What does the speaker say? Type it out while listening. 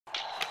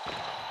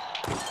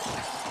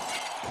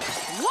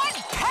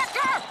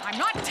Woodpecker! I'm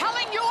not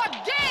telling you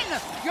again!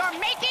 You're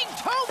making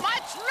too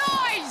much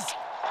noise!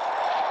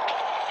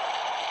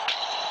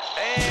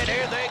 And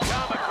here they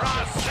come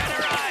across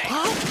center ice!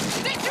 Huh?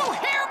 Did you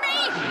hear me?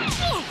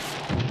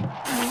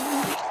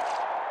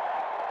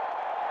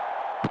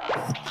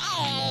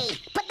 Hey!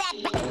 Put that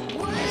back!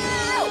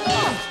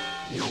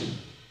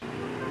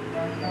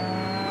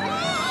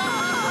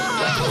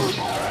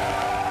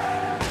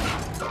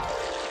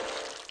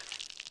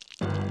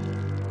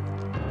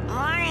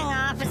 Morning,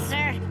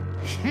 officer.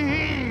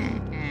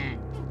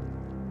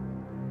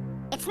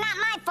 It's not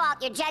my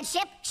fault, your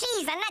judgeship.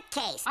 She's a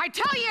nutcase. I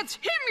tell you, it's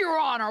him, Your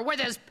Honor, with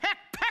his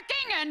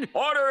pecking and...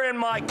 Order in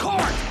my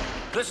court!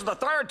 This is the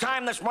third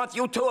time this month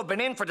you two have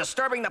been in for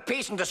disturbing the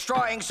peace and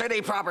destroying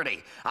city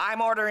property.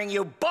 I'm ordering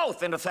you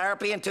both into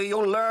therapy until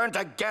you learn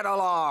to get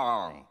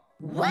along.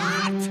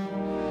 What?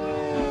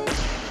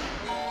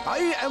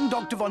 I am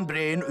Dr. Von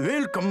Brain.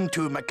 Welcome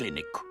to my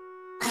clinic.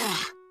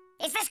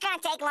 Is this gonna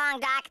take long,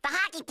 Doc? The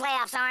hockey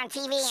playoffs are on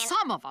TV and...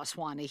 Some of us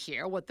want to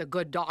hear what the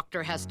good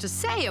doctor has to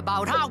say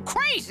about how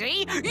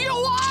crazy you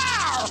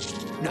are!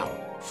 Now,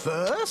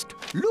 first,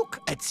 look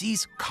at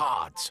these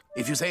cards.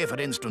 If you say, for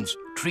instance,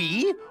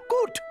 tree,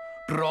 good.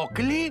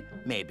 Broccoli,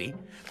 maybe.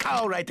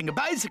 Cow riding a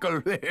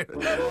bicycle,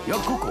 you're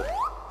cuckoo.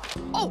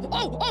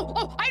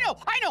 Oh, I know!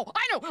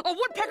 A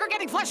woodpecker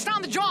getting flushed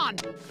down the john.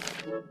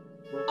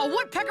 A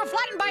woodpecker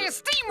flattened by a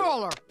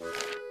steamroller.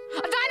 A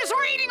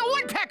dinosaur eating a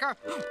woodpecker.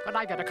 But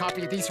I got a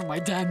copy of these from my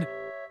den.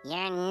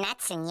 You're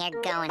nuts and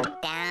you're going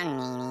down,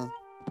 Meanie.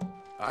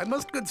 I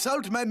must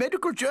consult my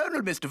medical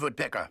journal, Mr.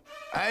 Woodpecker.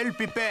 I'll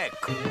be back.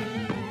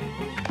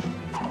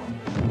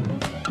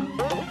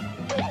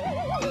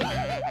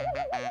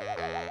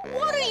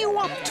 What are you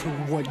up to,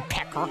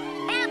 Woodpecker?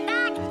 Help,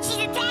 Doc! She's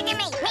attacking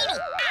me! Meanie!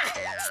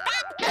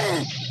 Stop!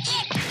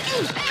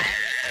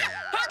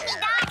 Help me,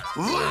 Doc!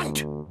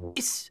 What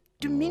is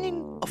the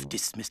meaning of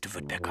this, Mr.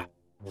 Woodpecker?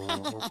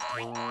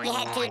 You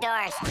had two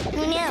doors.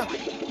 Who knew?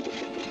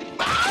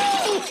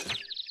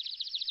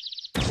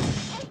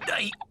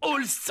 I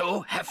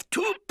also have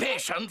two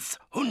patients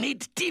who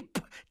need deep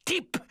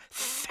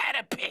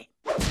therapy.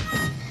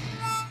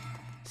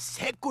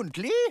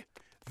 Secondly,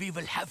 we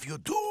will have you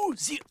do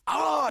the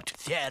art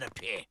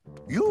therapy.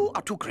 You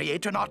are to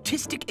create an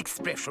artistic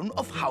expression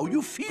of how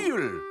you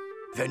feel.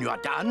 When you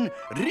are done,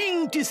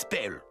 ring this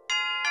bell.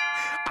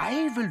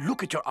 I will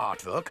look at your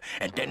artwork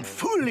and then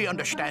fully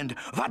understand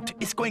what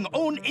is going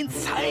on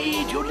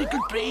inside your little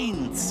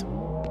brains.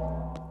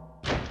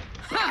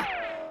 Huh!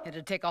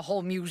 It'd take a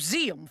whole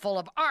museum full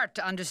of art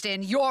to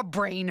understand your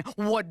brain,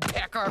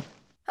 Woodpecker.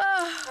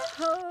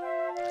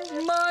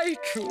 My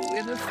true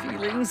inner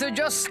feelings are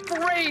just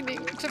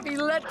straining to be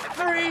let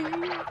free.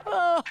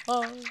 Oh,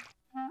 what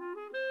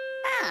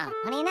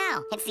do you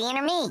know? It's the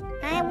inner me.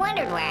 I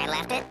wondered where I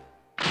left it.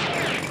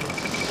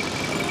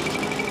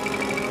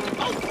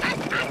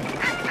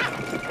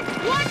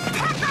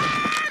 Woodpecker!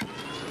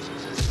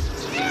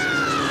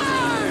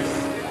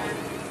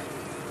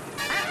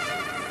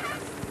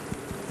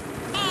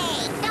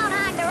 Hey, don't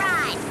hog the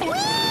ride!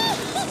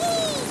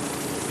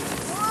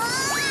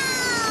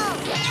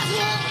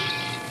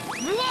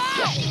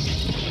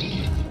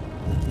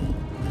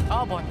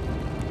 Oh, boy.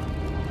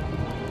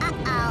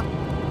 Uh-oh.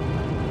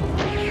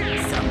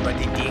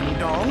 Somebody ding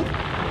dong.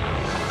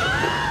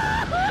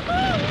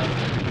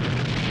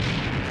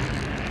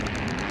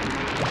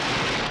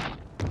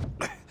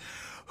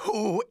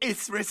 Who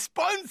is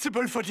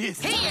responsible for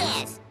this? He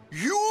is.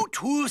 You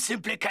two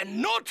simply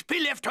cannot be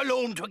left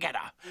alone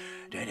together.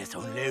 There is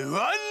only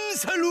one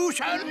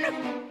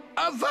solution: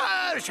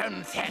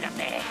 aversion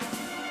therapy.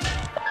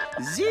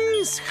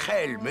 These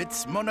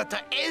helmets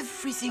monitor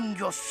everything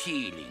you're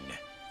feeling.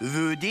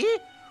 Woody,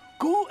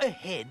 go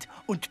ahead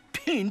and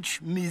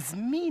pinch Miss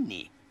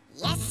Minnie.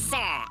 Yes,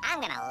 sir. I'm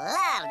gonna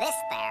love this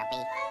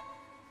therapy.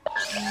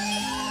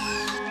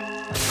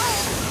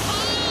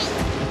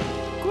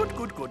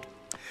 Good.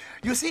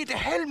 You see, the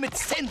helmet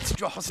sensed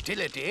your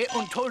hostility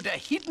and told a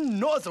hidden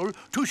nozzle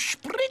to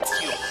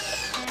spritz you.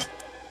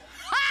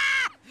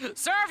 Ha!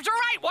 Serves you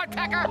right,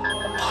 Woodpecker.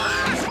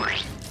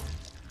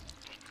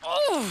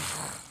 Oh.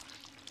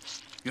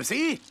 You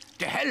see,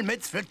 the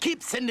helmets will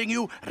keep sending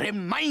you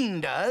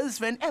reminders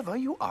whenever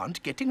you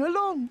aren't getting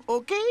along,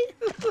 okay?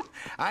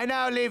 I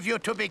now leave you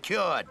to be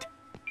cured.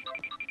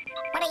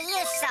 What are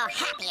you so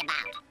happy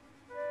about?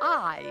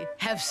 I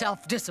have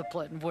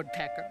self-discipline,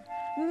 Woodpecker.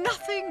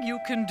 Nothing you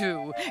can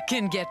do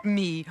can get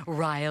me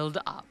riled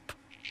up.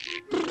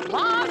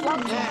 Oh,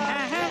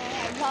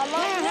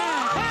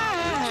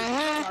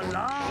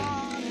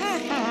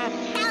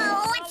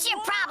 what's your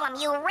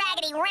problem, you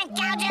raggedy rent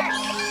gouger?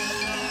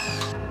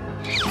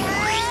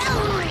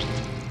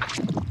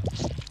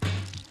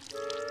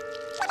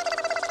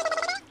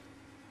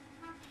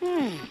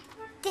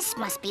 This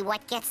must be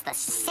what gets the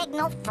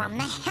signal from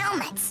the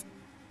helmets.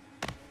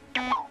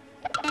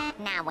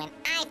 Now, when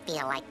I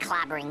feel like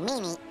clobbering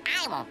Meanie,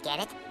 I won't get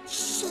it.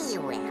 She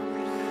will.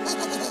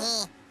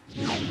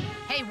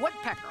 Hey,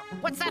 Woodpecker,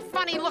 what's that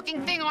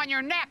funny-looking thing on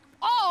your neck?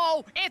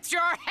 Oh, it's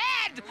your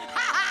head!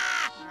 Ha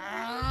ha!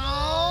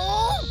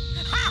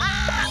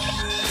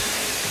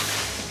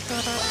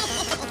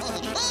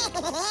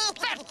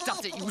 That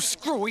does it, you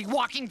screwy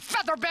walking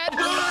featherbed!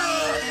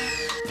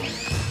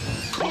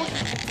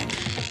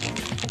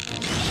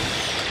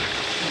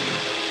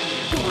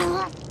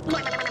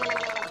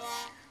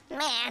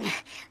 Man,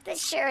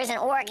 this sure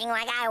isn't working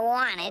like I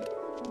wanted.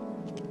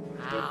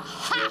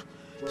 Aha!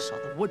 So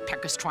the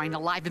woodpecker's trying to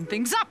liven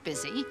things up,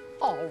 is he?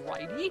 All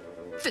righty.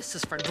 This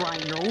is for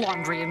drying your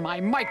laundry in my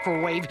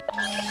microwave.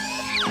 This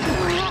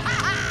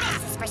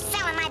is for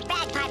selling my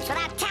bagpipes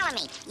without telling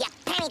me, you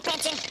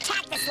penny-pinching,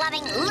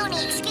 cactus-loving,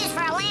 loony excuse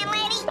for a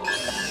landlady.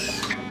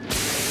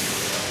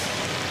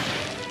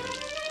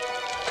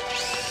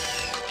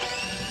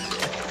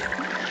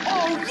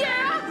 Oh,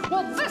 yeah?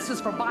 Well, this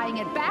is for buying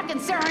it back and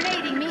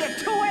serenading me at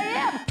 2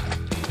 a.m.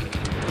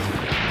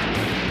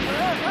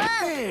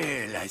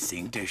 Well, I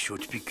think they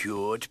should be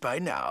cured by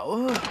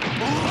now.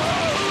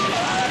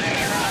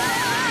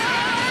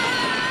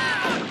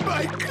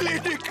 My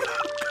clinic!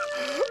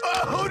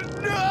 Oh,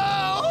 no!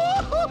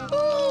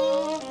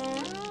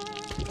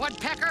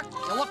 Woodpecker,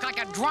 you look like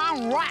a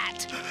drowned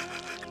rat.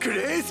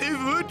 Crazy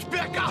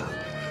woodpecker!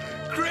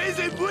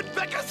 Crazy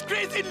woodpecker's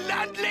crazy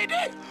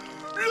landlady!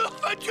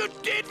 Look what you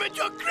did with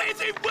your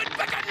crazy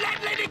woodpecker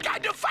landlady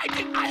kind of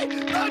fighting!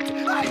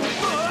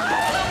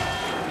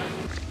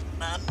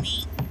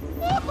 Mommy.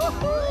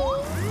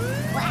 Well,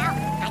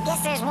 I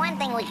guess there's one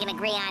thing we can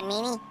agree on,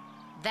 Meanie.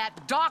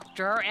 That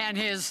doctor and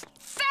his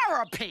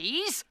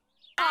therapies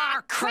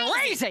are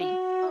crazy.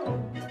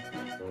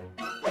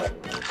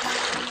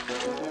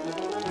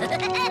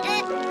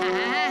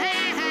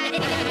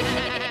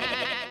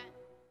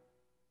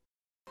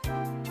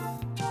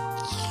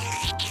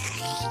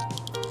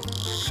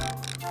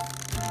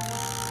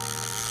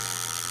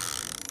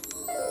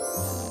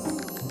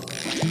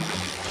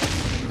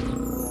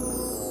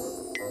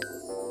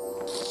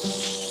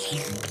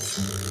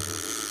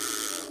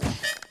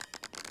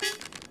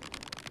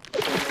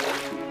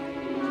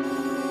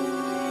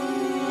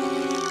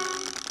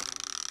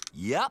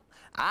 Yep,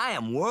 I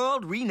am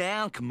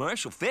world-renowned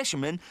commercial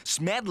fisherman,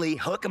 Smedley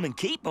Hook 'em and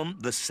Keep 'em,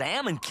 the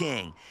Salmon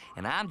King.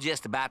 And I'm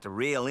just about to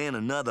reel in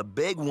another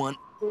big one.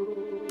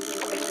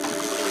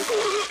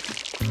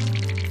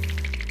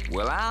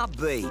 Well, I'll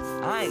be.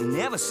 I ain't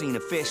never seen a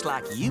fish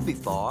like you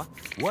before.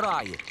 What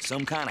are you,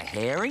 some kind of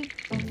herring?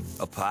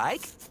 A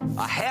pike?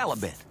 A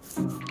halibut?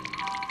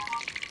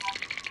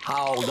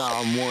 Hold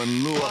on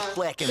one little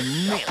fleckin'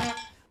 minute.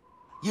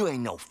 You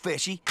ain't no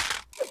fishy.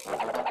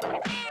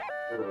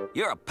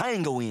 You're a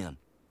penguin.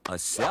 A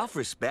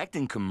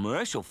self-respecting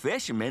commercial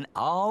fisherman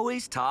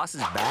always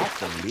tosses back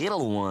the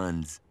little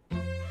ones.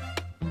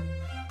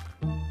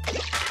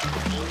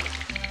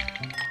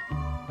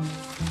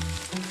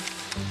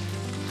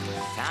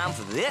 Time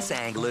for this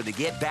angler to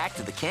get back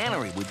to the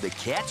cannery with the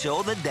catch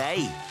of the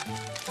day.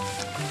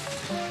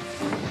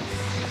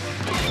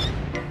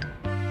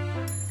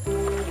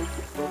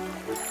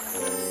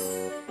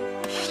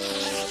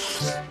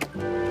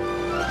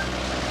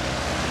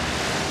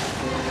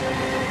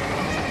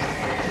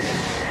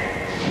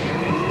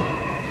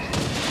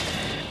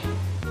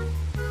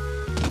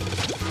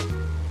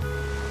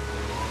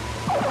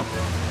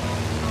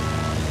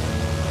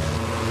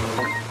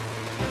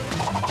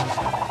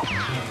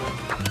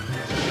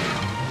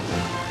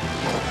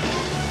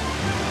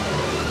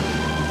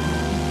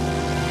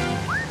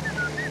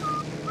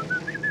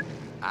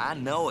 I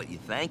know what you're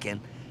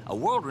thinking. A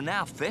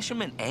world-renowned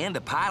fisherman and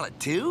a pilot,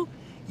 too?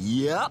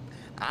 Yup,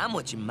 I'm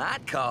what you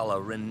might call a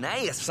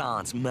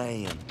Renaissance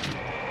man.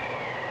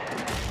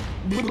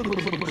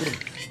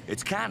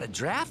 It's kind of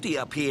drafty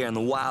up here in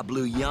the wild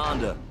blue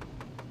yonder.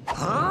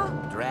 Huh?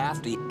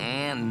 Drafty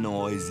and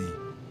noisy.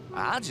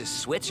 I'll just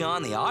switch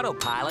on the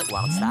autopilot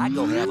whilst I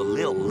go have a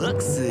little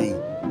look-see.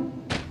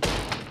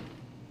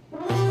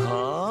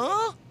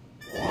 Huh?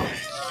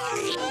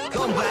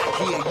 Come back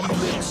here, you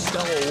little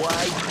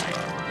stowaway.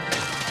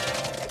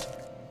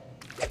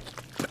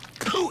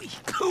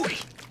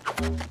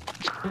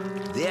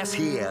 This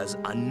here's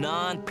a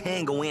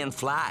non-penguin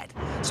flight,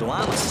 so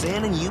I'm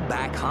sending you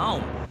back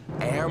home,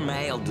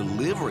 airmail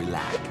delivery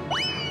like.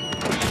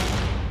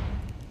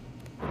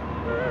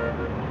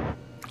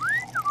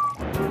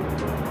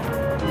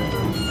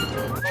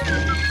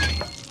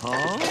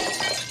 Huh?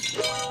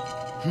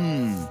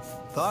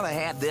 Thought I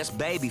had this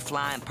baby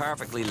flying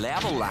perfectly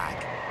level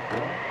like.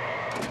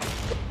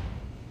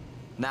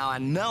 Now I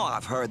know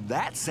I've heard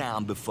that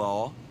sound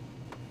before.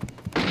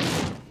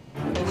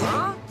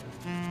 Huh?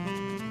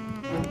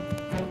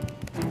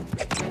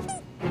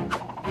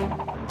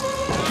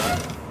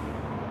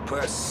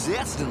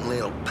 Persistent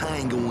little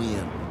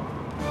penguin.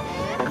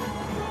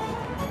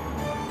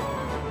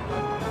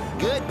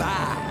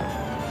 Goodbye.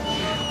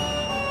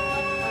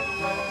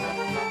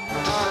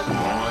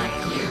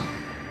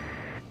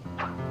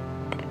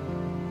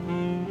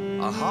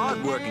 A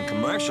hard-working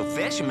commercial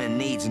fisherman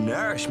needs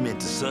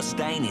nourishment to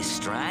sustain his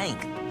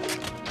strength.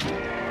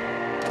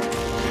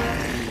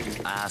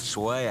 I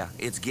swear,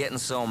 it's getting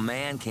so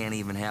man can't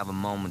even have a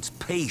moment's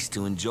peace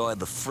to enjoy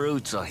the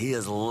fruits of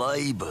his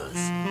labors.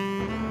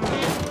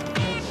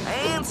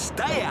 And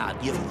stay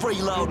out, you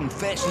freeloading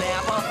fish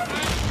napper!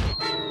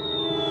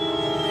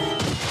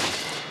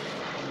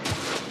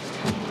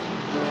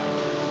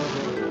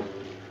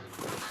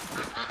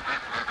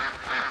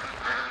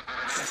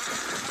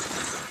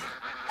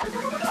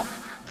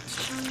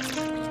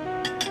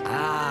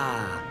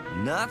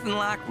 Nothing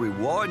like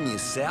rewarding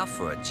yourself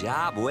for a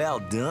job well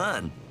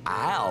done,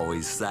 I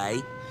always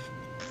say.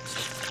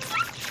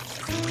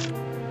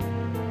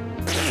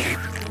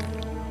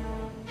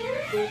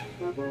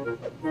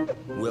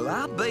 Will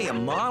I be a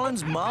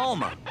Marlin's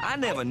mama? I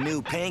never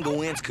knew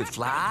penguins could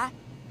fly.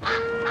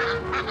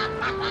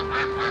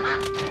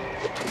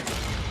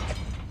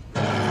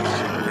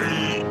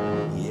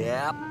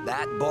 Yep,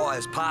 that boy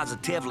is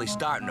positively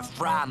starting to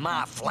fry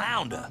my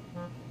flounder.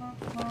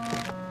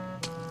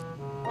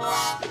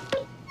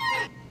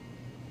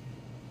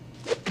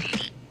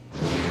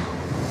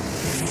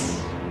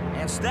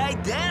 And stay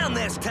down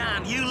this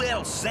time, you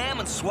little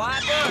salmon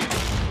swiper!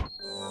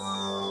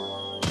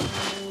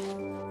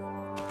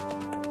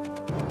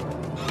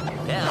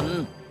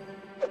 10,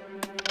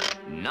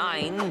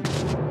 9.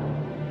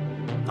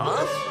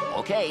 Huh?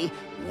 Okay,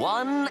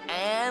 1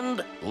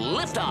 and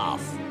lift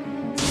off.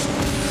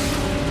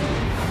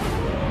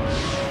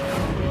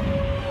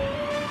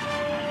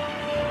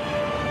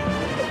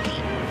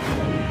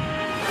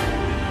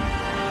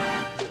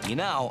 You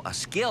know, a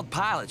skilled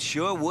pilot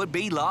sure would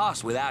be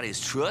lost without his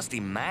trusty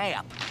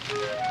map.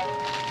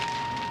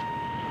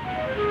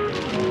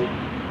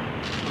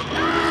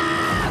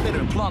 I better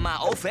employ my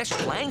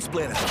old-fashioned plane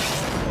splitter.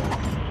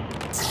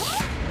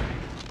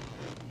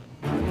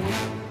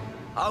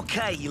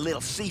 Okay, you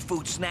little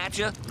seafood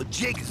snatcher, the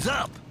jig is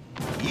up.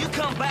 You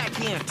come back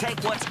here and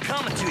take what's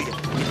coming to you,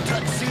 you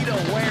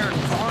tuxedo-wearing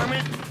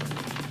varmint.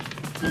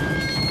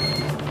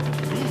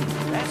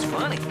 That's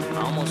funny.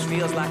 Almost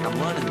feels like I'm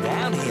running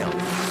downhill.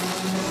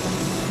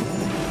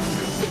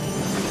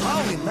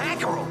 Holy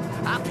mackerel!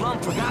 I plumb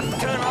forgot to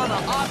turn on the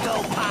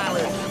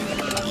autopilot.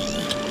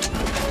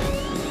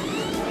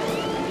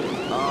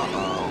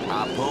 Uh-oh,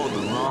 I pulled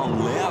the wrong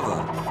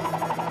lever.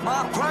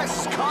 My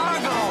precious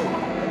cargo!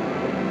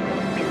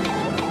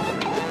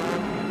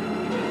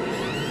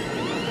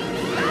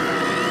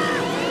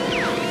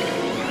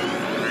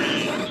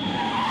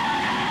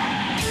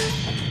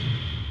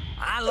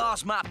 I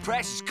lost my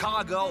precious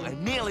cargo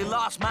and nearly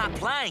lost my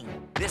plane.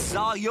 This is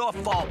all your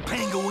fault,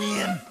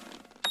 penguin.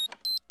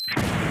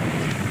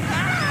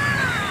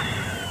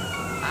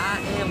 I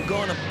am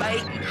gonna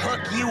bait and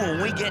hook you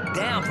when we get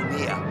down from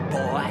here,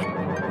 boy.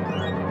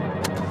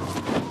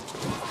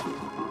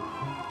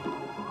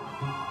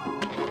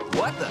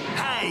 What the?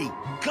 Hey,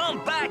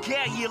 come back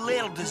here, you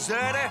little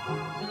deserter.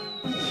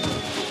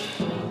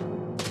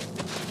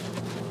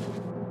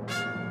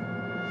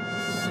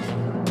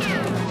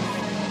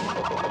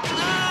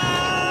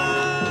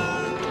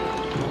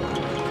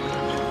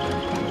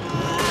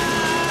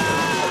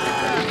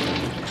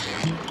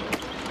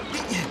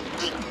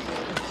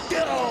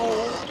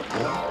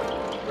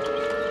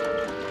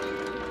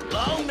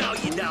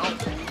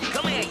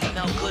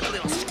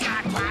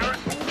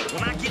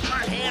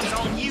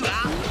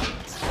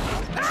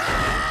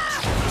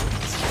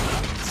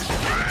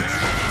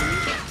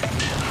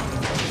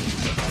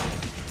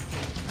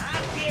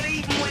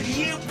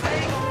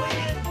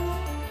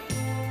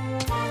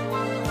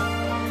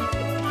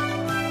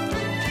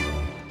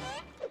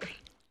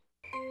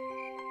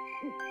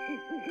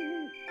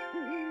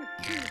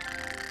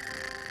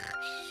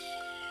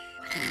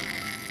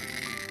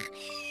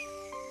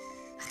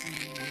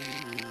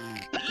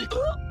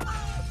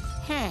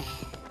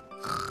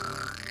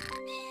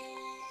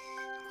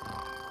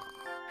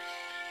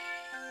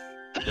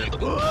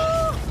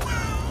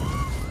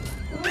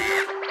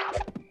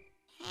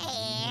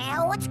 Hey,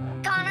 what's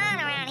going on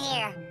around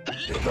here?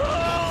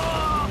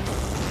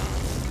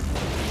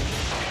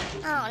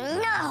 Oh,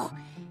 no!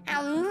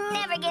 I'll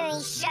never get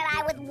any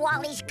shut-eye with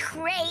Wally's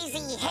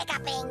crazy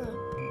hiccuping.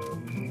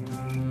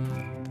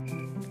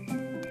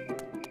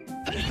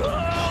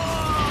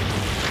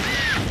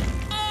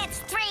 It's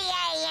 3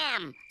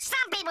 a.m.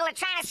 Some people are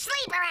trying to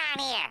sleep around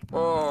here.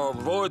 Oh,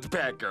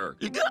 Woodpecker.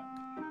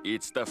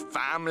 It's the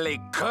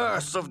family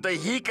curse of the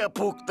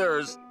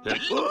Hickapoocters.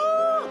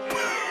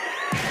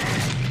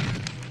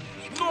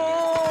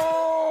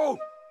 No!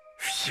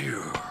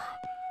 Phew.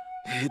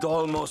 It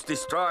almost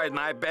destroyed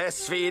my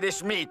best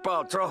Swedish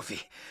meatball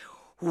trophy.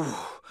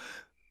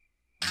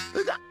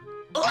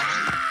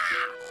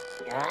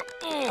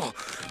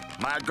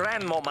 My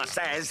grandmama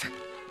says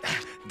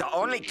the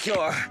only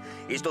cure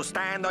is to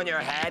stand on your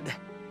head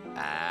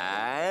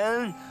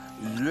and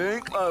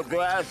drink a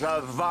glass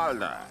of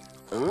water.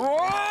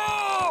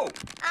 Whoa!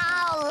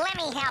 Oh, let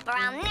me help her.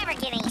 I'll never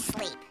get any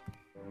sleep.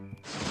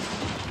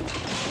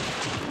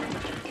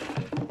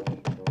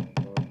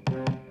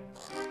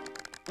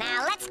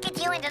 Now, let's get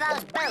you into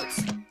those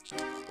boots.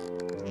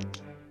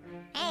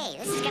 Hey,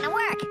 this is gonna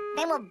work.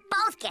 Then we'll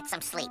both get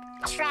some sleep.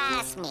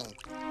 Trust me.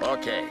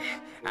 Okay,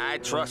 I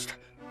trust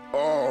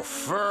Oh,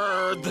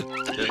 Ferd.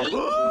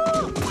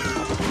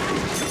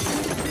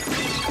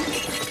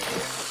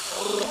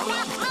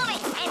 Stop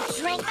moving and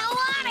drink the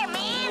water,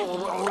 man!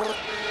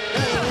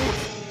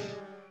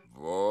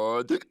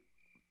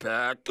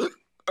 Woodpecker.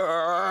 Get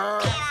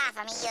off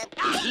of me,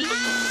 you...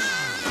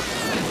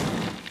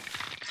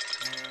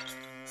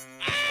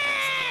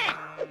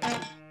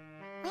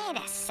 Wait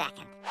a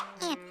second.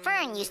 Aunt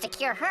Fern used to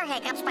cure her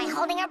hiccups by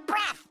holding her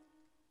breath.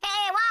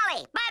 Hey,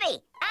 Wally,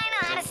 buddy, I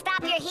know how to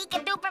stop your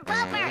hika-duper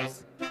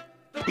poopers.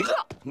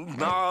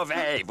 No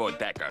way,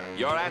 Woodpecker.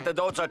 Your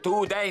antidotes are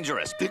too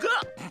dangerous.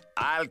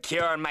 I'll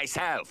cure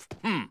myself.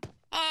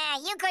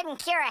 You couldn't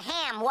cure a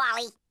ham,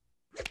 Wally.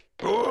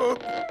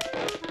 Hold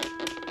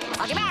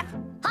your breath.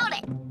 Hold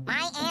it.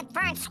 My Aunt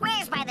Fern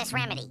swears by this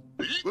remedy.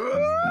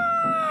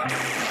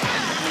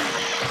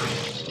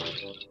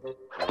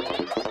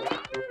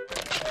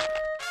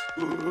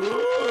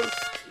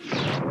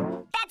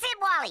 That's it,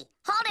 Wally.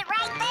 Hold it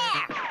right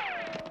there.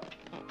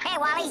 Hey,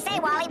 Wally, say,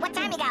 Wally, what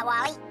time you got,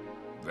 Wally?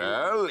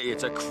 Well,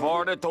 it's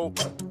 1:45.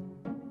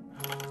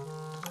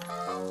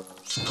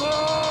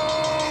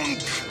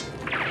 Skunk!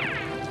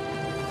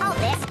 Hold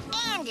this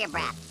and your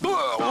breath.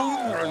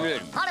 Hold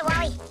it,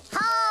 Wally.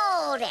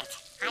 Hold it.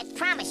 I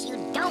promise you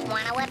don't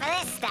want to whiff of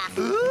this stuff.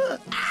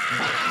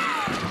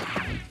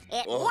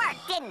 It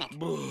worked, didn't it?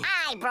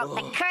 I broke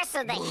the curse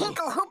of the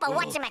hinkle-hoopa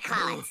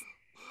whatchamacallits.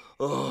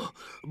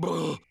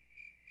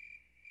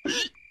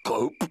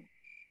 Coop.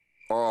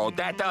 Oh,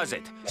 that does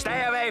it.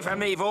 Stay away from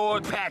me,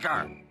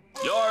 Woodpecker.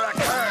 You're a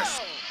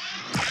curse.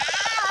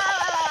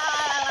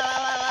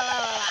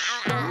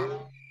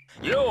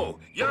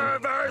 You're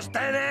worse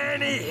than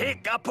any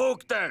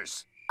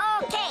hiccupoocters.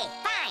 Okay,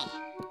 fine.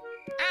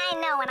 I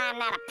know when I'm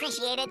not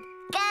appreciated.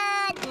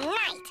 Good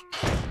night.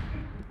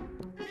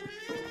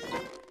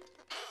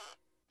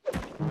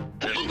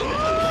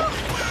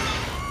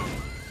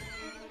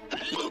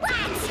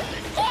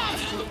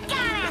 What's it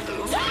gonna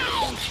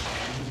take?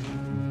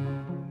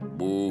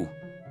 Boo.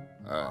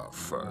 Ah,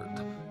 Ferd.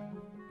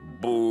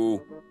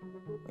 Boo.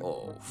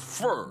 Oh,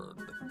 Ferd.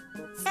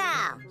 So,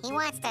 he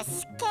wants to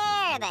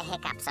scare the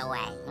hiccups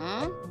away,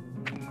 hmm?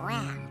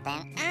 Well,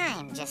 then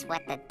I'm just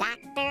what the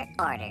doctor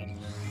ordered.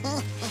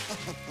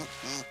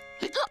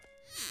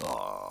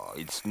 Oh,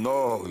 it's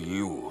no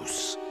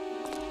use.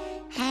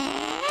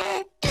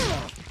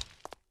 Hiccup.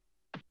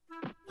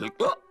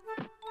 Hiccup.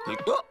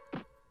 Hiccup.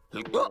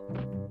 Hiccup.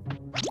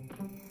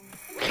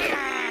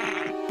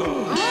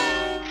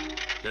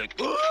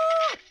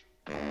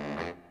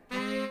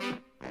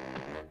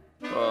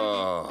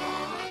 Oh,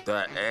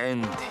 the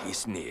end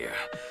is near.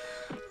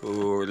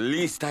 Oh, at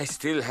least I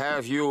still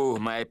have you,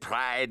 my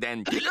pride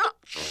and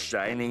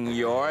shining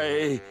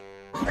joy.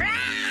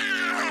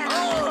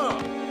 Oh!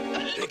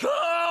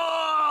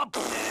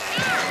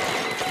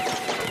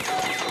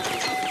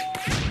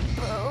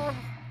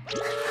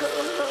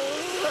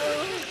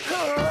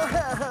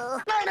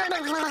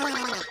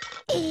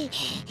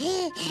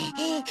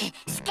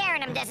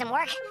 Scaring him doesn't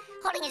work.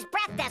 Holding his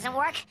breath doesn't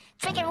work.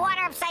 Drinking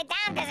water upside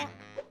down doesn't...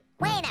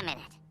 Wait a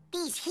minute.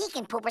 These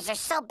Hekin poopers are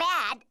so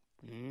bad,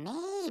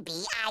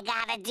 maybe I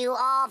gotta do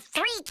all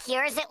 3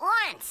 cures at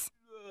once.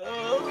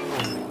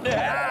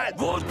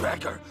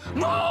 Woodpecker,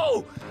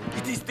 no!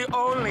 It is the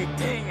only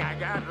thing I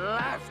got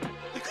left.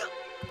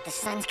 The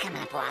sun's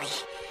coming up, Wally.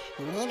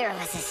 Neither of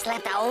us has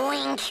slept a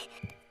wink.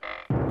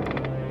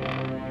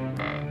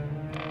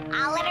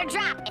 I'll let her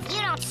drop if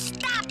you don't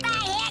stop the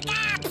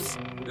hiccups!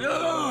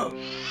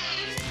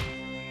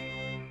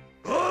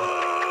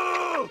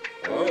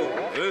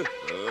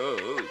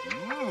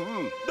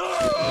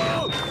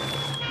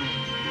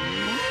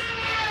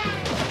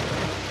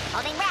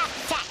 Holding raft,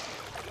 check.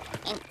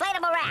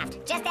 Inflatable raft,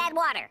 just add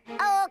water.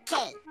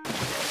 Okay.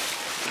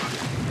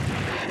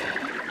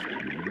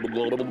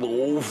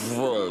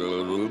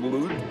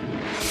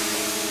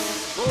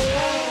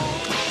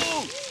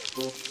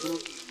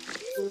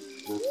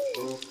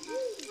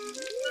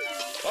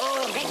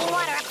 Drinking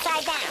water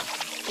upside down.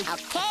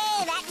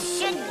 Okay, that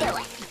should do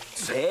it.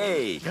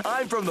 Say,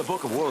 I'm from the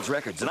Book of World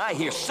Records, and I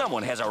hear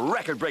someone has a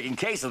record-breaking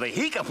case of the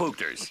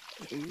hiccupoocters.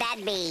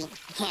 That'd be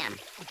him.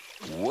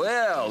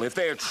 Well, if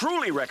they're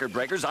truly record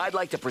breakers, I'd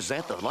like to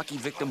present the lucky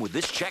victim with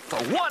this check for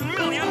 $1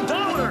 million.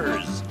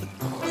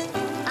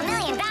 $1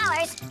 million?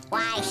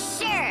 Why,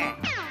 sure.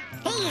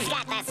 He's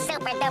got the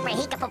super-duper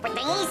hiccup-pooper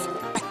thingies,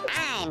 but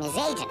I'm his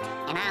agent,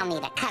 and I'll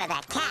need a cut of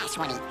that cash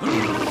when he...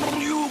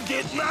 You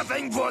get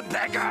nothing,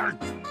 Woodpecker.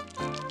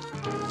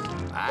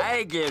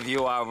 I give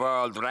you a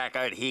world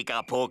record,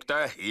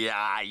 hiccupoocter.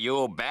 Yeah,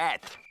 you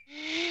bet.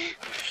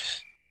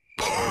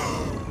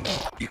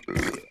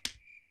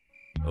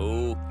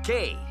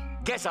 Okay,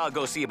 guess I'll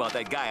go see about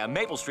that guy on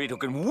Maple Street who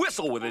can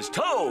whistle with his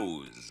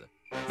toes.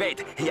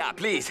 Wait, yeah,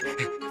 please.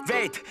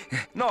 Wait.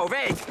 No,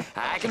 wait.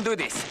 I can do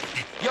this.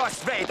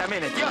 Just wait a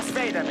minute. Just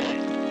wait a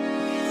minute.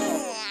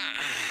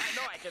 I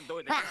know I can do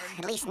it. Well,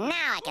 at least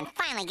now I can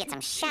finally get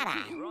some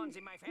shut-eye. Runs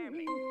in my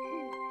family.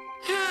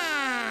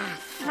 Ah,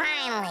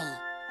 finally.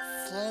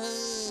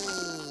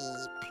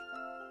 Sleep.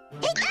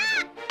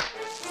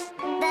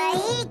 The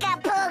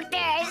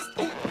hiccupoocters!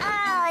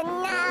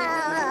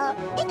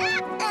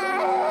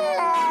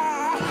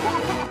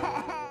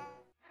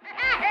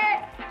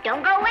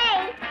 Don't go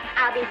away.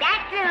 I'll be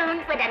back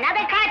soon with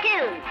another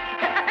cartoon.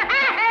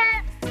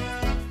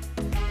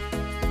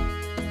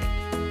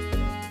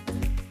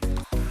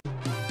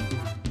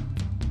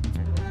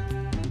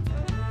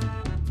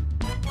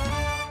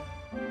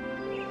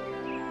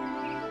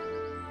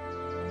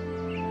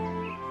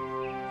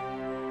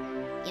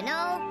 You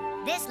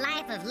know, this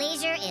life of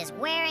leisure is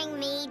wearing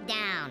me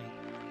down.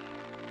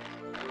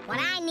 What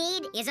I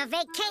need is a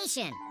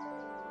vacation.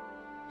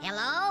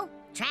 Hello?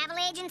 Travel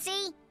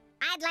agency?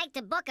 I'd like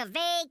to book a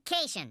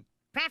vacation,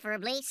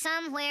 preferably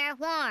somewhere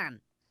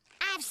warm.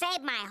 I've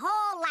saved my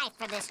whole life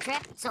for this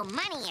trip, so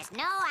money is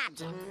no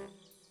object.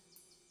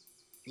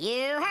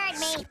 You heard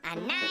me. A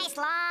nice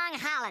long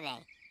holiday.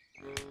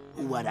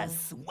 What a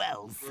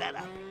swell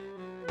setup.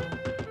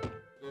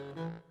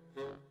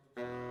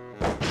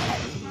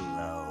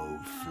 Hello,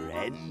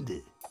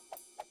 friend.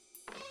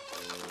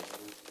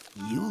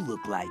 You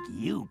look like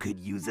you could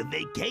use a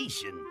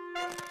vacation.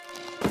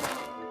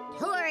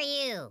 Who are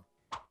you?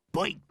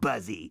 Boink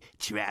Buzzy,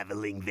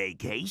 traveling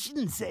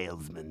vacation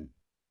salesman.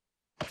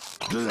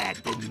 Glad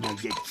to know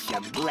you,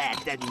 chum. Glad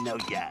to know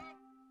ya.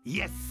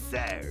 Yes,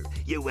 sir.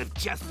 You have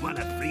just won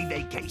a free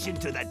vacation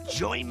to the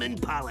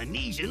Joyman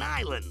Polynesian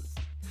Islands.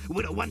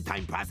 With a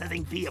one-time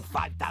processing fee of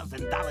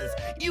 $5,000,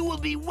 you will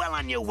be well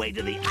on your way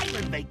to the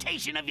island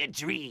vacation of your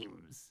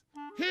dreams.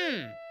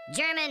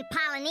 German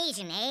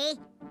Polynesian, eh?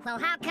 Well,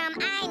 how come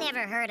I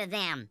never heard of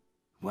them?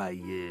 Why,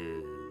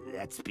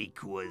 that's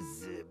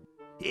because,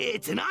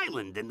 it's an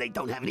island and they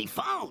don't have any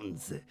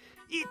phones.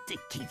 It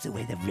keeps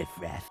away the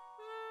riffraff.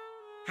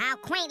 How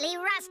quaintly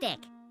rustic.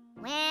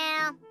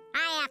 Well,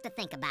 I have to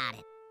think about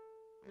it.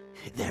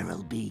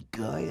 There'll be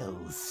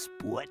girls,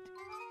 sport.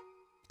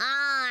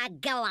 Aw,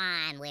 go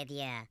on with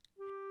you.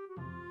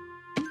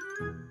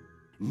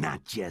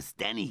 Not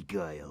just any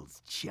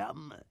girls,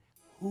 chum.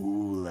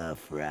 Hula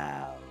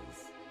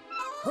Fraus.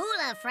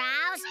 Hula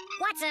Fraus?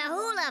 What's a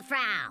hula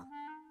frau?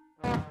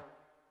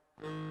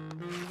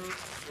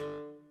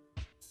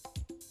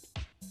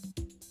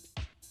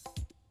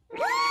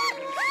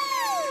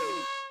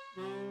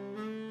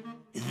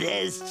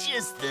 There's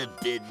just the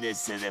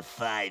business of the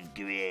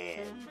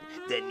 $5,000.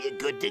 Then you're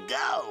good to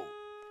go.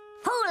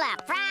 Hula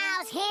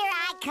Fraus, here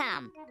I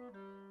come.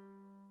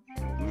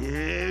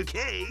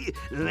 Okay,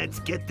 let's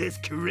get this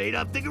crate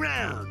off the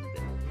ground.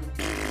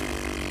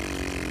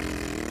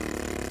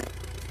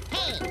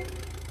 Hey!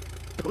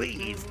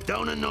 Please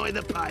don't annoy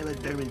the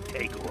pilot during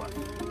takeoff.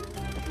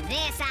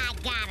 This I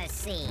gotta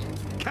see.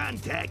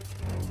 Contact.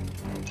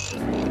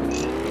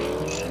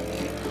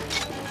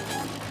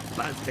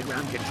 Buzz to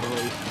ground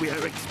control. We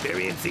are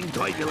experiencing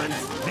turbulence.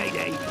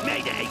 Mayday!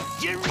 Mayday!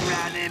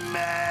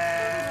 Geronimo!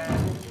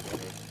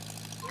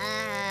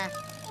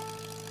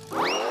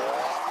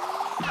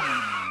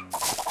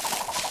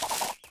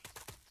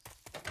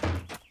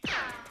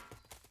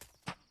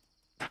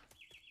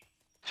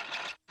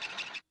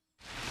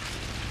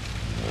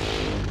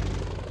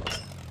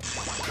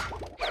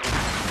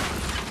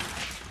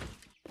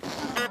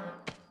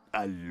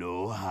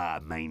 Aloha,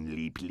 mein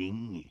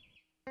Liebling.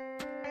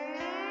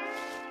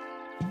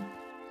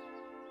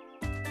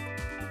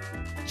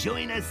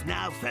 Join us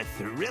now for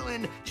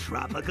thrilling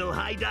tropical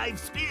high dive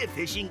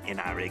spearfishing in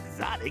our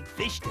exotic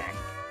fish tank.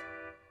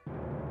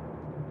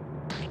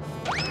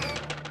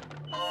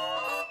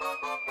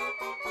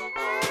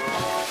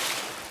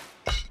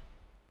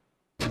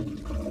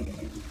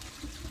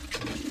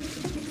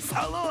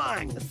 So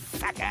long,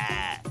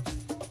 sucker!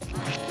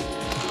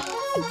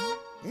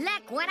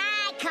 Look what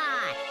I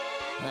caught!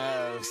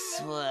 Oh,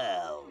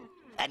 swell.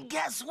 And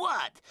guess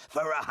what?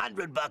 For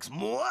 $100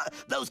 more,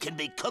 those can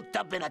be cooked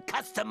up in a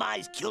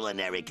customized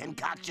culinary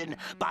concoction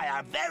by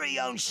our very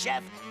own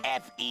chef,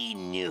 F.E.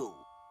 New.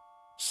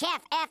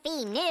 Chef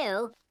F.E.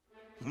 New?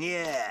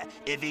 Yeah,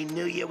 if he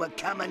knew you were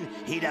coming,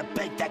 he'd have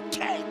baked a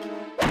cake.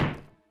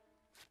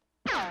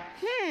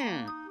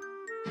 Hey,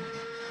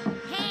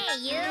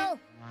 you!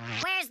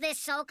 Where's this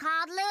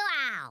so-called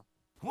luau?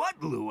 What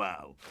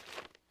luau?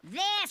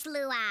 This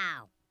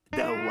luau.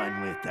 The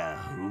one with the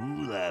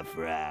hula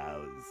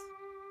fraus.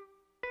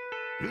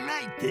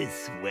 Right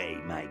this way,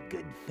 my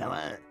good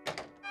fella.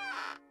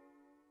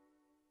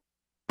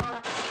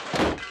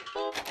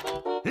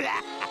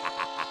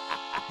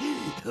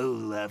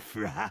 Hula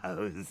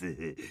fraus.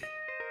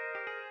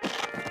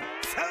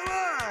 So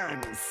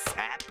long,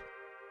 sap.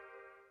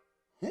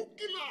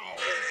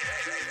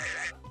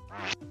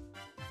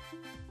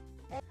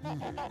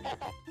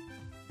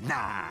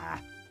 Nah,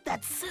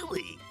 that's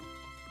silly.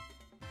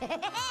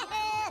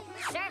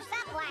 Surf's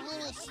up,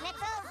 Wahine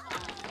Schnitzel.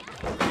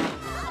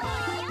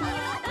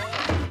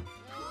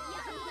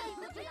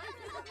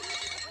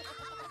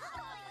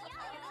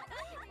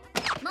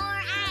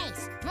 More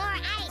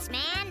ice,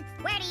 man.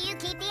 Where do you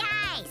keep the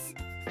ice?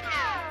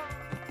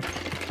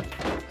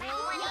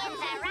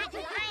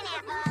 Rotten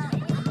pineapple.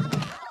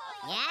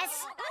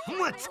 Yes?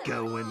 What's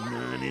going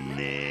on in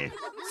there?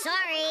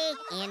 Sorry,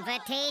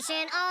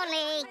 invitation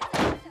only.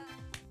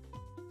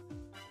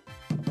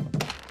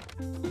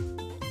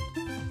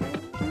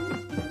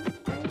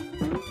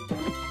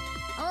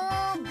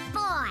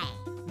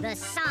 The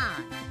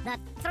song, the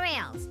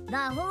thrills, the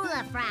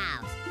hula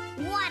frows.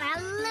 What a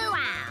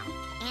luau!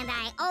 And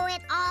I owe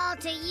it all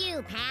to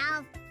you,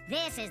 pal.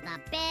 This is the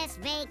best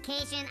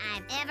vacation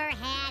I've ever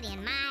had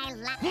in my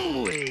life.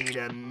 Wait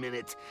a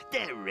minute.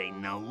 There ain't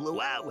no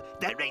luau.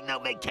 There ain't no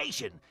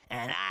vacation.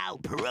 And I'll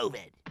prove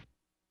it.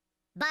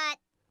 But...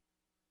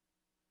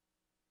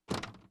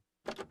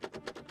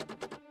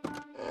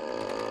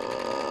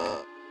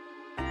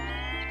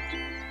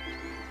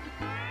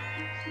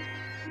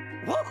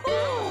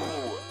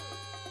 Woohoo!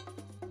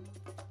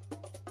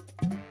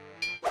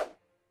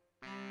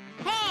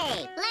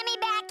 Hey, let me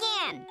back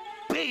in.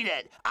 Beat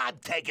it! I'm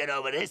taking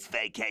over this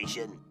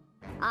vacation.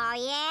 Oh,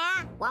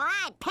 yeah? Well,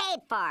 I paid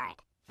for it.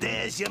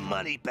 There's your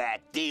money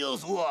back.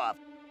 Deal's off.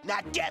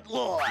 Now get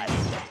lost.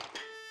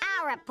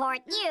 I'll report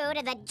you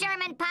to the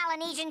German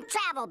Polynesian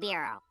Travel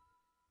Bureau.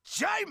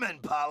 German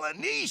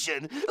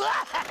Polynesian?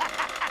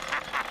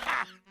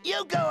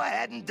 You go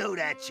ahead and do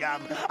that,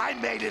 chum. I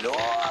made it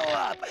all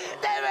up.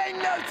 There ain't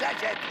no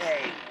such a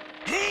thing.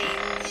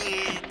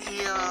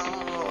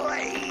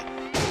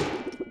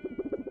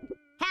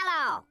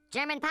 Hello,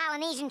 German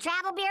Polynesian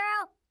Travel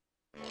Bureau?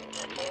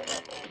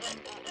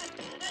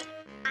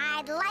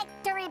 I'd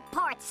like to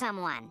report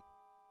someone.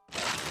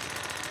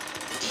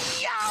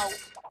 Yo!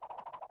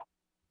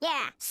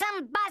 Yeah,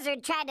 some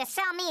buzzard tried to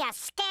sell me a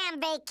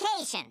scam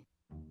vacation.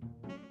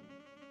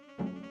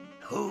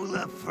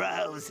 Hula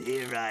froze,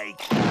 here I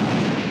come.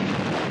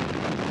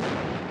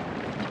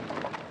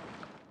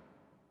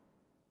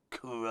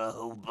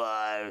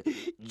 Crowbar,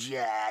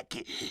 Jack,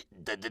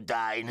 the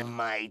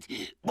dynamite.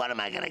 What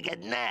am I gonna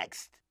get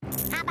next?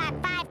 How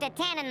about 5 to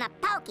 10 in the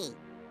pokey?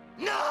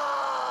 No!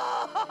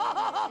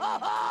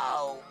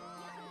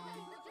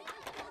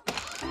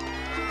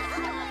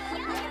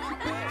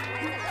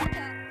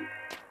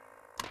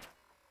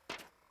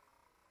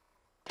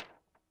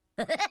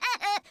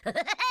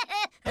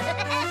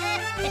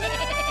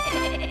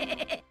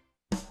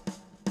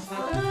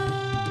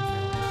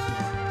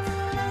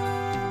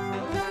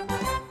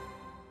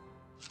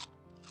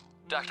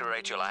 Dr.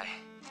 Rachel, I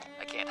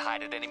can't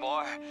hide it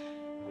anymore.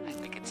 I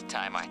think it's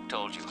time I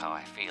told you how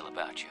I feel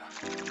about you.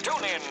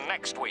 Tune in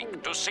next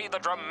week to see the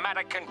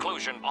dramatic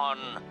conclusion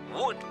on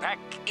Woodpeck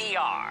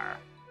ER.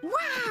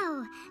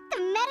 Wow! The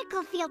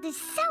medical field is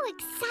so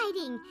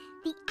exciting.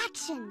 The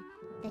action,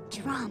 the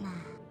drama.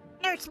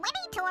 Nurse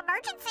Winnie to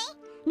emergency.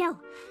 No,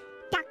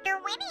 Dr.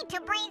 Winnie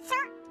to brain,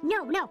 sir.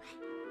 no.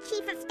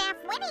 Chief of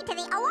Staff Winnie to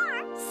the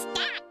OR.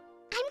 Stat.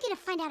 I'm gonna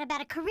find out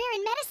about a career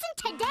in medicine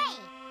today.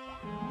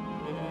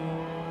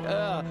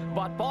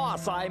 But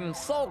boss, I'm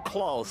so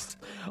close.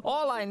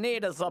 All I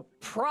need is a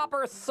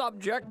proper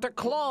subject to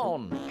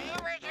clone.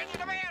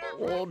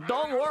 Well,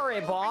 don't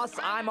worry, boss.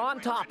 I'm on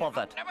top of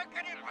it.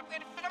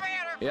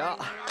 Yeah,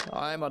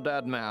 I'm a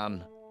dead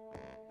man.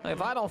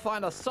 If I don't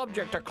find a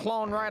subject to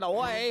clone right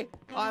away,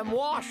 I'm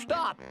washed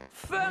up.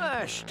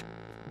 Finished.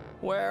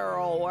 Where,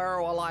 oh,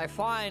 where will I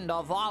find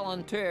a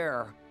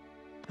volunteer?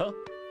 Huh?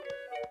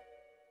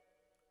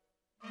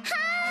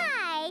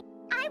 Hi!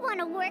 I want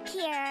to work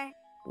here.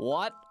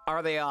 What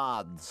are the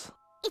odds?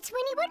 It's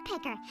Winnie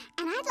Woodpecker,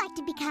 and I'd like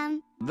to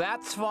become...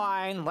 That's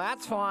fine,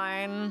 that's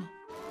fine.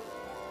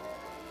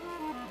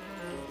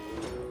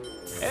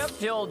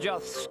 If you'll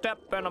just step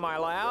into my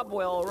lab,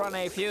 we'll run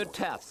a few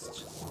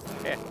tests.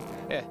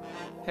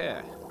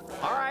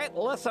 All right,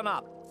 listen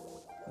up.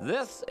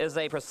 This is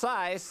a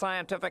precise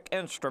scientific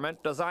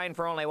instrument designed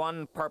for only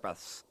one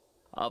purpose.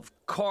 Of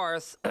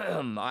course,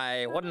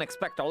 I wouldn't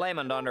expect a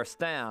layman to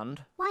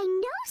understand. Why,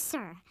 no,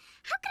 sir.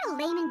 How could a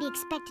layman be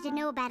expected to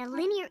know about a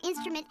linear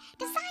instrument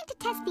designed to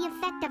test the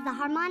effect of the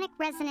harmonic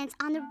resonance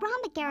on the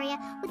rhombic area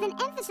with an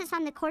emphasis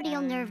on the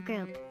cordial nerve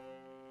group?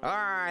 All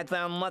right,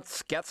 then,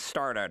 let's get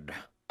started.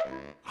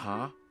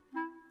 Huh?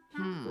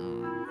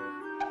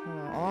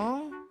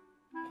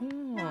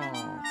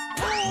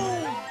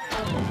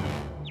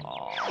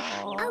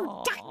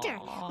 Oh, doctor!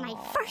 My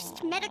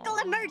first medical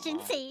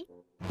emergency!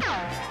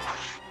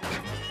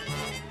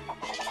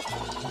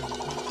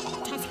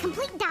 Test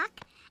complete, Doc.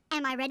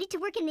 Am I ready to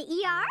work in the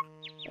ER?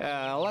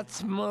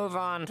 Let's move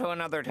on to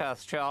another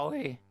test, shall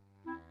we?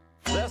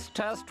 This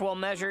test will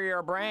measure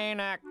your brain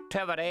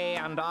activity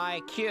and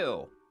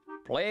IQ.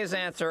 Please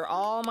answer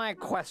all my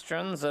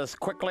questions as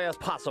quickly as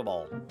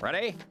possible.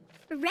 Ready?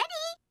 Ready?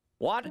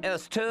 What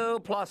is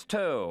 2 plus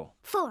 2?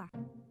 4.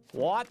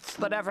 What's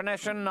the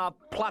definition of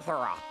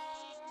plethora?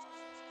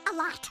 A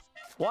lot.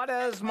 What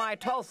is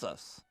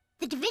mitosis?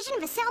 The division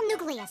of a cell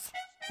nucleus.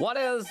 What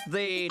is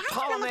the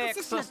Astronomical Ptolemaic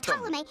system of system?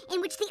 Ptolemy,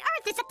 in which the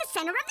Earth is at the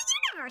center of the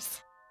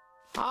universe.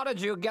 How did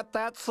you get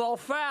that so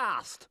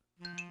fast?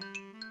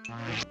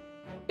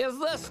 Is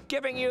this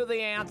giving you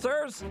the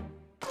answers?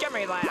 Give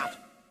me that.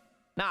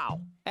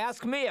 Now,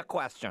 ask me a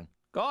question.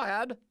 Go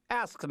ahead,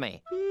 ask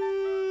me.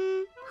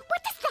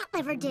 What does that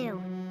lever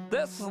do?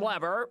 This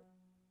lever...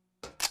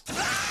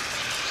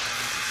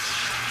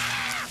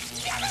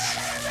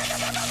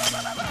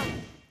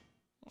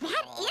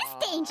 That is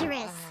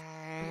dangerous.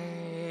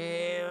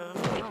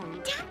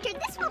 Doctor,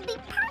 this will be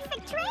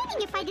perfect training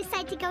if I I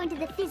decide to go into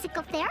the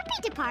physical therapy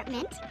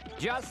department.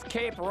 Just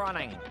keep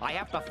running. I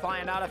have to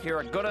find out if you're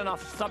a good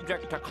enough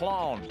subject to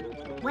clone.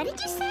 What did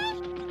you say?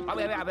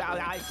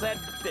 I said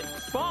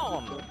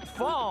phone.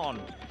 Phone.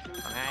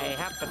 I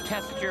have to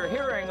test your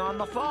hearing on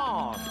the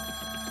phone.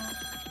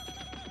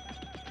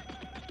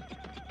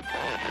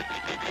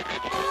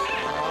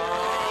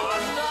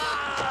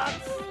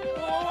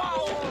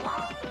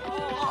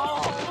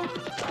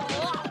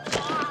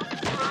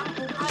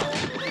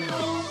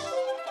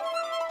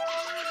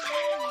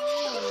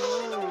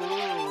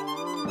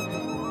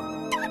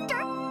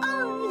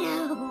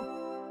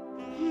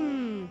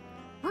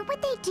 What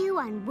would they do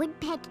on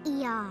Woodpeck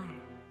ER?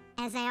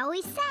 As I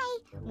always say,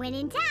 when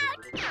in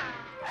doubt,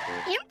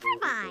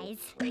 improvise.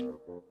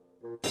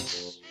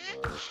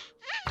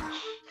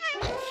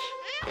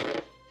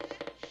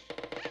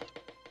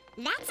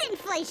 That's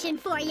inflation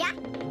for ya.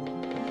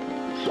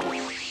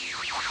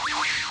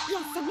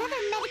 Yes,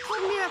 another medical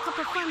miracle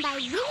performed by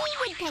Winnie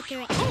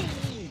Woodpecker.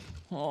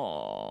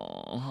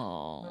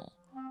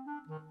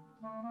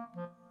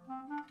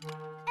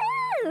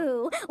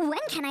 Ooh, when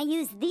can I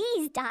use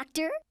these,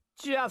 Doctor?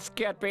 Just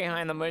get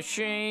behind the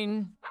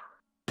machine.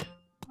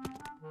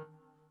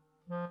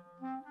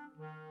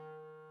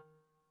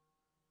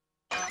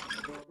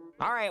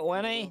 All right,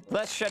 Winnie,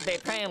 this should be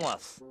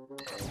painless. Winnie!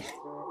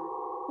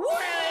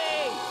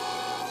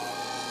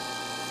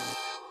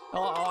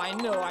 Oh, I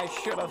knew I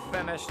should have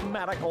finished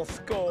medical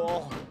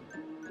school.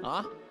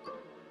 Huh?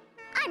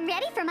 I'm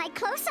ready for my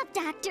close-up,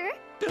 Doctor.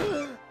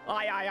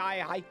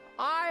 Eye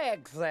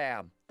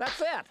exam.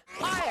 That's it.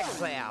 Eye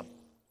exam.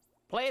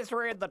 Please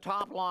read the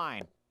top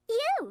line.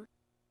 You.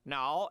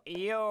 No,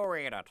 you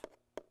read it.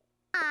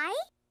 I?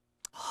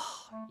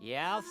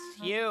 Yes,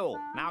 you.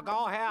 Now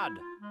go ahead.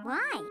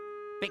 Why?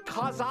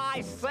 Because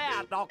I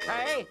said,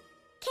 okay?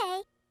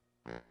 Okay.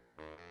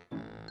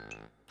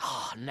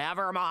 Oh,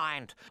 never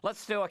mind.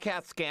 Let's do a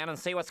CAT scan and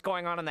see what's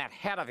going on in that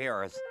head of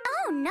yours.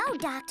 Oh, no,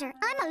 Doctor.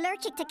 I'm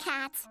allergic to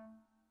cats.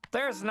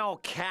 There's no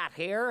cat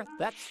here.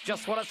 That's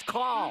just what it's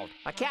called,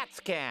 a CAT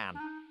scan.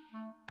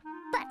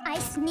 But I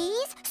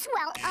sneeze,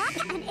 swell up,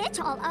 and itch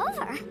all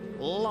over.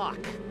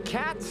 Look,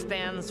 CAT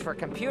stands for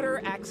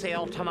computer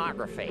axial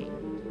tomography.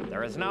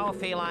 There is no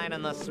feline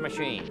in this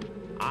machine.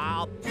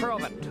 I'll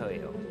prove it to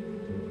you.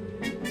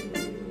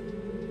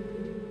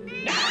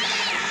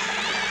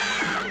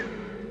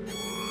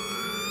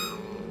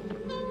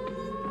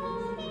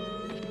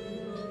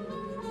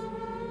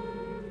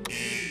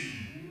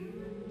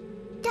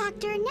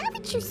 Doctor, now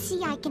that you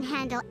see I can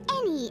handle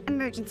any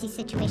emergency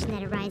situation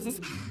that arises,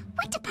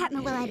 what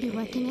department will I be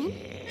working in?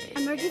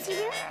 Emergency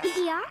room?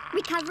 ER?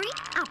 Recovery?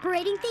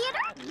 Operating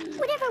theater?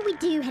 Whatever we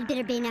do had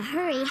better be in a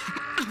hurry.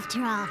 After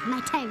all,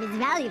 my time is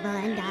valuable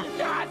and,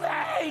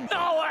 Nothing!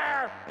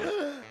 Nowhere!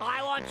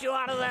 I want you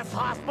out of this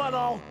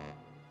hospital!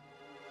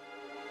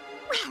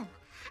 Well, I'm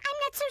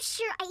not so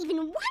sure I even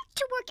want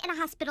to work in a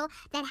hospital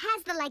that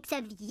has the likes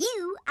of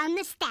you on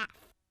the staff.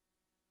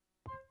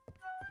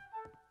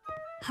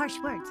 Harsh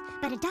words,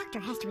 but a doctor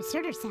has to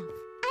assert herself.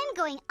 I'm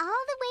going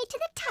all the way to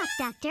the top,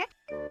 Doctor.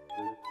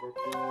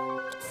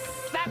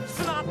 That's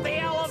not the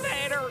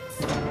elevator!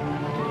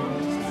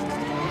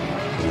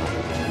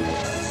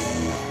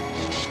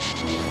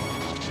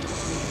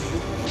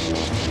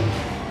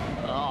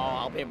 Oh,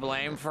 I'll be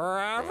blamed for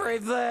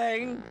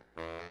everything.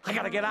 I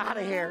gotta get out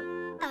of here.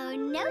 Oh,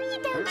 no you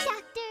don't,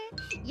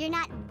 Doctor. You're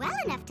not well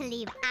enough to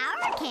leave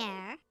our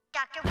care.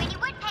 Dr. Winnie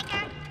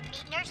Woodpecker,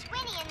 meet Nurse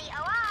Winnie in the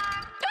OR.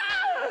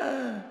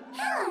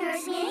 Hello,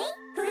 Nurse Winnie.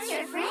 Who's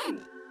your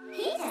friend?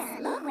 He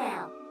doesn't look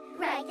well.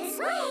 Right this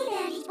way,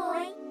 Bandage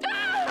Boy.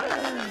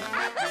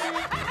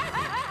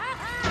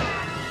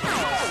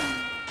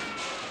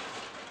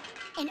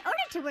 In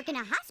order to work in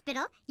a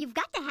hospital, you've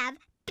got to have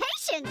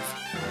patience.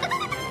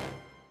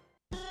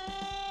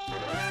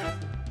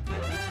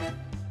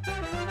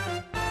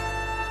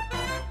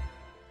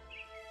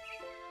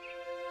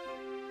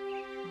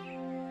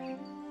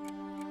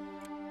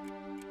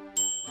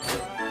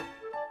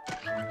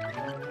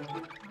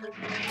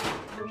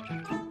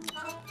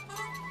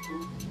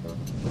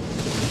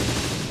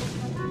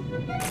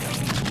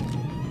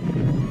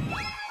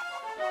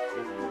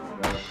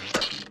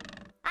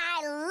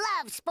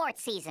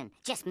 Sports season.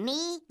 Just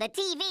me, the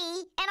TV,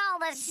 and all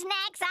the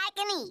snacks I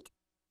can eat.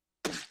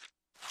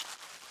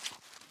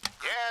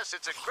 Yes,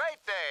 it's a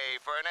great day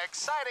for an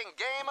exciting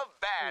game of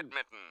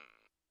badminton.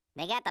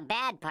 They got the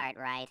bad part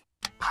right.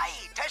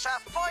 Aye, 'tis a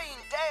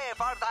fine day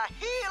for the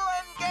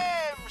Healing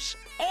Games.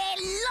 I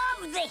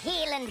love the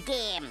Healing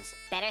Games.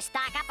 Better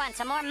stock up on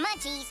some more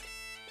munchies.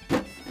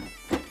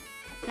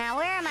 Now,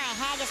 where are my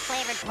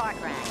haggis-flavored pork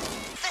rinds?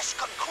 This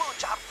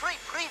concludes our free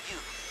preview.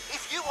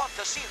 If you want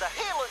to see the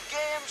Healing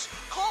Games,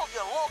 call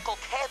your local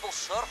cable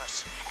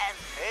service and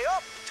pay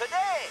up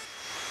today.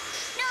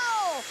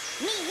 No!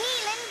 Me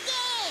Healing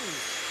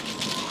Games!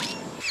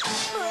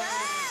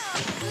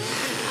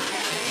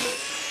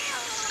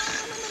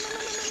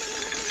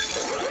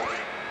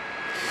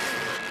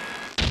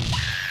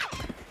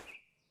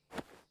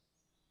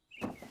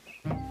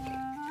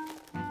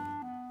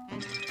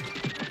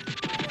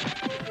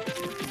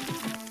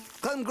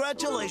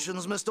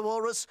 Congratulations, Mr.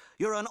 Walrus.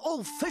 You're an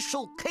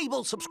official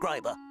cable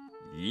subscriber.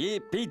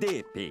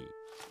 Yippee-dippee.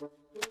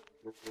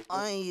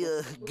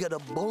 I get a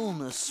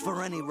bonus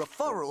for any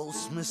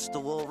referrals,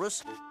 Mr.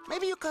 Walrus.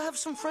 Maybe you could have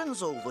some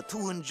friends over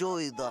to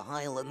enjoy the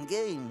Highland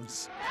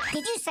Games.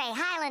 Did you say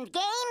Highland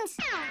Games?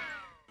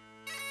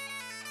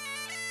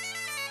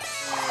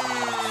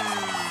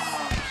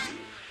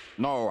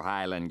 No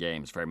Highland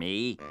Games for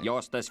me.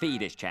 Just the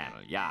Swedish channel,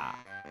 yeah.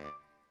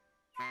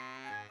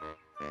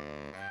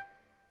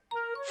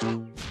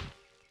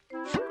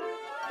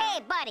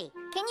 Hey, buddy,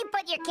 can you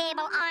put your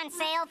cable on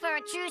sale for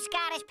a true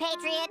Scottish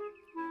patriot?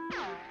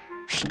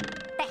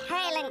 The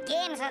Highland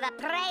Games are the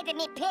pride of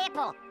me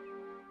people.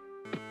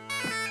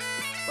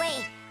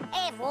 Wait,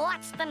 I've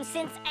watched them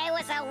since I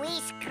was a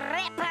wee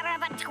scraper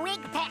of a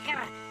twig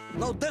pecker.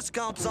 No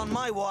discounts on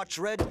my watch,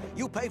 Red.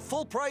 You pay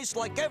full price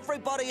like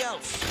everybody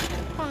else.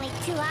 Only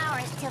 2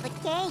 hours till the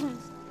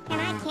games,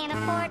 and I can't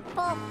afford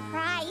full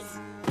price.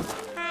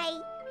 I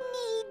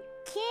need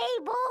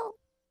cable.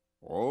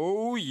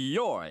 Oh,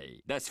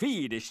 yoy, the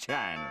Swedish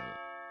channel.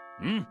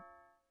 Hmm?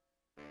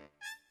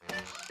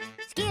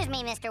 Excuse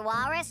me, Mr.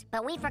 Walrus,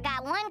 but we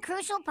forgot one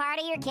crucial part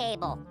of your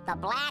cable, the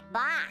black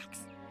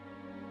box.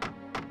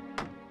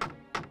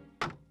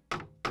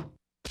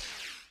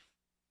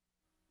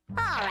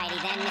 Alrighty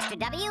then, Mr.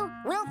 W.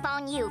 We'll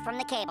phone you from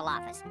the cable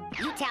office.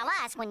 You tell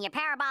us when your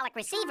parabolic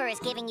receiver is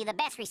giving you the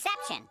best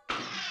reception.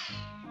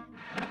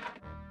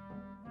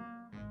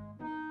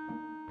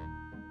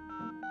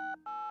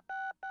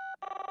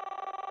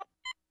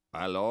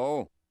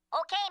 Hello?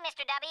 Okay,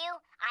 Mr. W.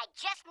 I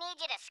just need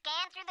you to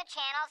scan through the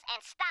channels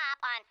and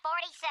stop on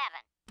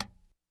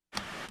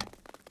 47.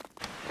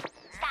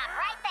 Stop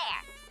right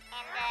there.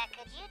 And,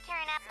 could you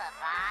turn up the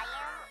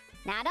volume?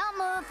 Now, don't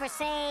move for,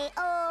 say,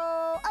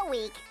 a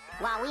week,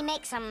 while we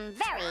make some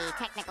very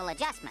technical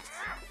adjustments.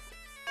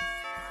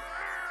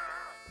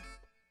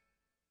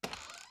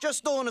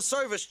 Just doing a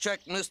service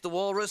check, Mr.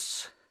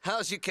 Walrus.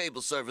 How's your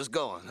cable service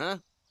going, huh?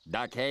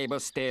 The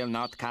cable's still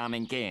not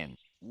coming in.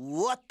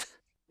 What?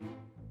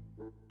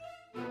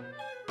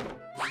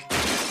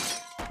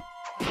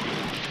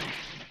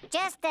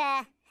 Just,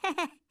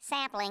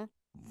 sampling.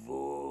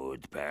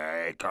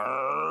 Woodpecker!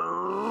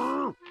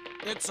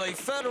 It's a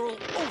federal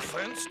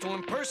offense to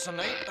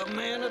impersonate a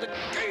man at a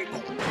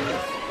cable.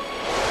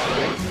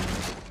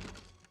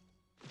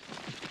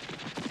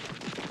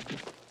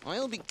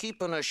 I'll be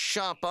keeping a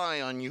sharp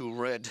eye on you,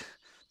 Red.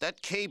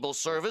 That cable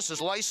service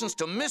is licensed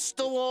to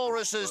Mr.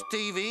 Walrus's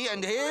TV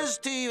and his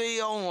TV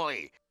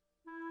only.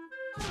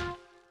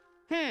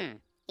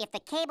 If the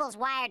cable's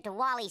wired to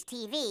Wally's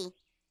TV,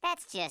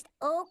 that's just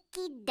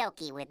okie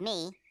dokie with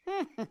me.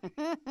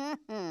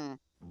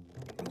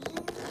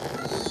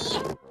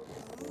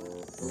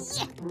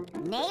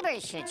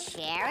 Neighbors should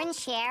share and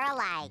share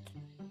alike.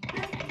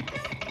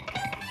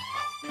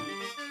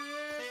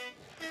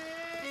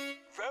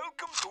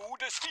 Welcome to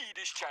the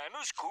Swedish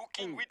channel's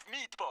Cooking with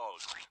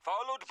Meatballs,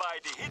 followed by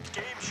the hit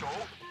game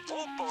show,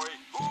 Oh Boy,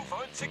 Who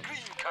Wants a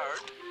Green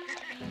Card?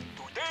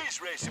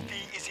 Today's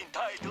recipe is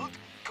entitled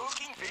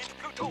Cooking with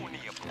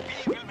Plutonium.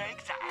 We will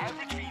make the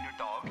average wiener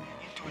dog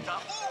into the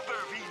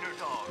uber wiener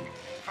dog.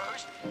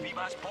 First, we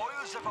must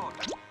boil the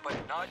water, but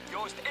not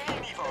just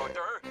any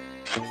water.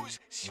 Use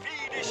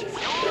Swedish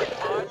fjord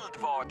bottled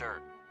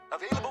water.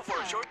 Available for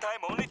a short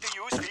time only to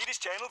use Swedish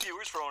channel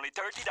viewers for only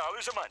 $30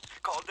 a month.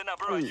 Call the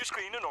number on your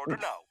screen and order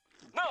now.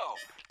 Now,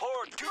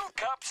 pour 2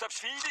 cups of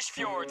Swedish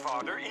fjord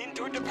water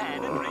into the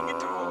pan and bring it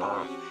to a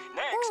boil.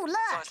 Next, Ooh,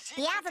 look!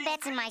 The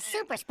alphabet's in my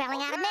soup are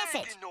spelling out a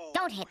message.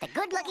 Don't hit the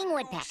good-looking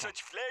woodpecker.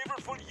 Such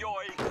flavorful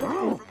yoy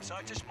from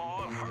such a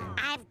small herb.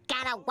 I've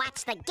gotta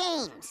watch the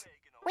games.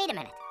 Wait a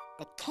minute.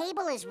 The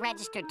cable is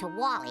registered to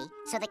Wally,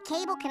 so the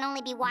cable can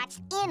only be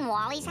watched in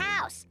Wally's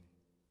house.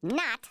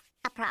 Not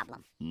a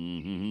problem.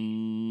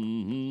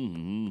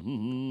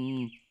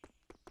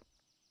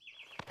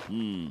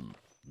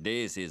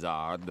 This is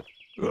odd.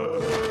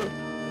 Today's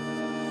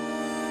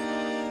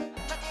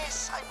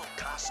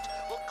simulcast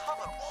will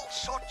cover all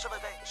sorts of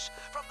events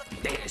from the...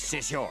 This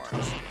is yours.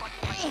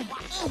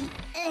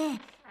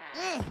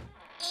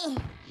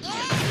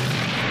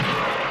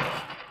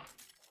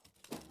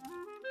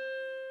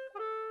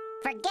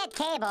 Forget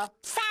cable.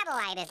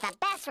 Satellite is the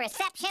best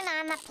reception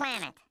on the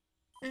planet.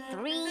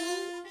 3,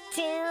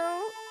 2,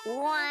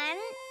 1.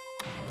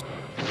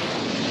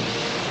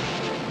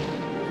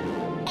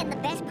 And the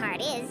best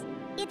part is,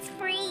 it's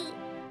free.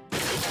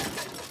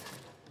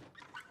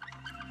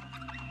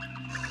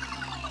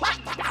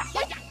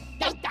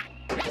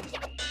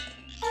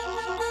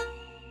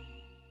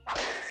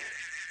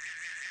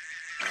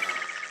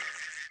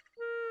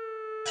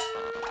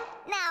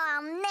 Now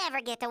I'll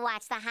never get to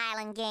watch the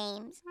Highland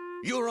Games.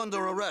 You're under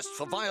arrest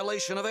for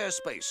violation of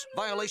airspace,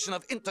 violation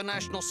of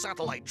international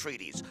satellite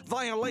treaties,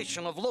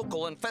 violation of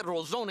local and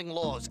federal zoning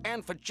laws,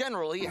 and for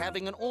generally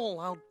having an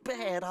all-out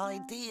bad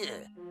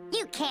idea.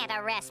 You can't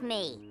arrest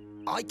me.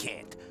 I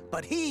can't,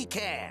 but he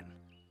can.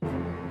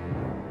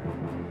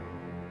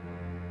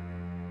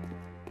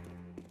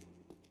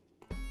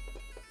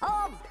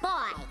 Oh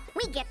boy,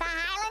 we get the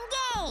Highland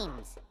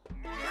games.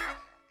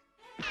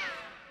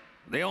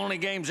 The only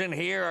games in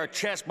here are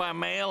chess by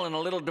mail and a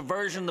little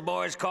diversion the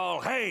boys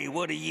call, "Hey,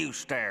 what are you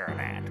staring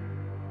at?"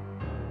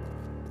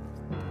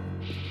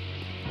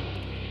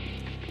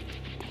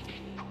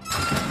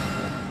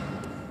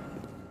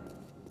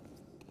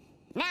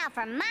 Now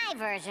for my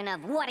version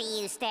of What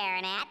Are You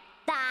Staring At?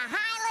 The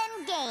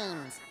Highland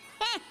Games.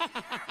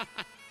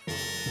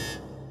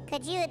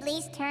 Could you at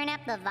least turn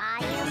up the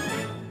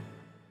volume?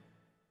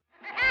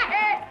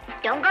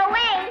 Don't go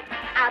away.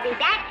 I'll be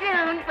back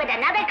soon with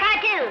another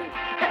cartoon.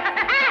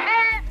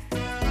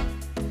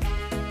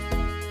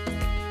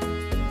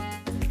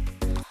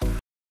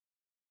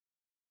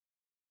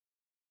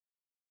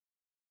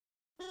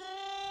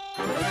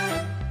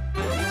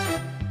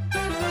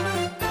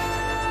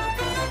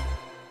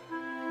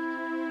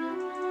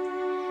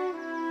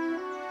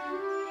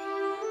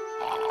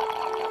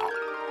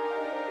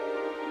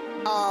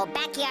 Oh,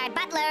 backyard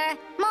butler,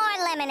 more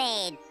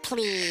lemonade,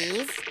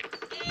 please.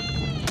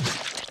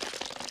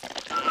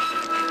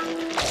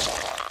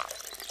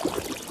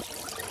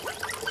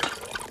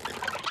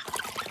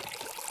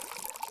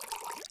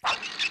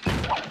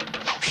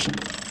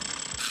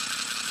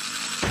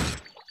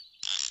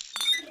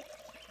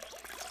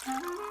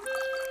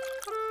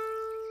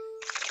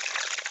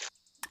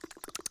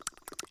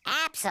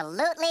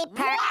 Absolutely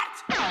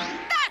perfect. What?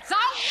 That's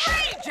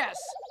outrageous!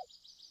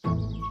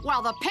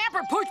 Well, the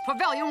Pampered Pooch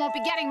Pavilion won't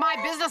be getting my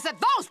business at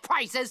those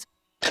prices.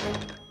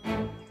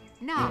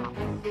 Now,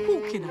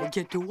 who can I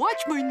get to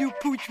watch my new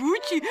Pooch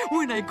Woochie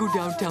when I go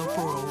downtown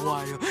for a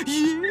while?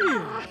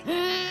 Yeah!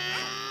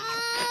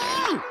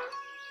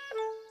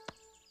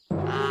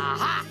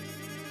 Aha!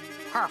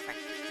 Perfect.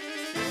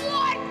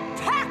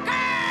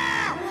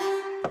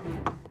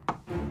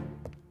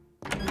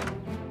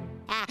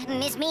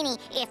 Miss Meanie,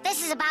 if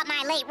this is about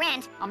my late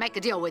rent... I'll make a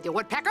deal with you,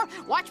 Woodpecker.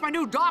 Watch my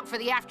new dog for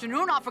the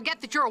afternoon. I'll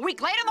forget that you're a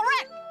week late on the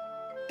rent.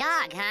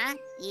 Dog, huh?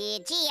 Yeah,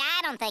 gee,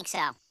 I don't think so.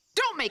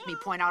 Don't make me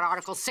point out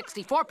Article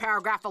 64,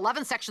 Paragraph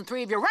 11, Section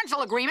 3 of your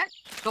rental agreement.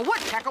 The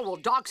Woodpecker will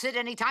dog sit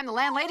anytime the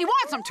landlady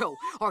wants him to,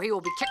 or he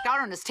will be kicked out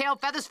on his tail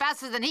feathers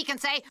faster than he can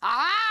say,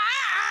 ah!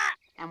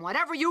 And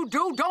whatever you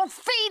do, don't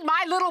feed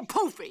my little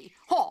Poofy.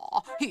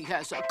 Aw, he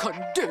has a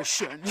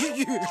condition.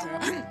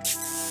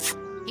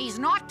 He's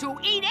not to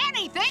eat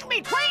anything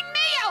between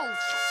meals!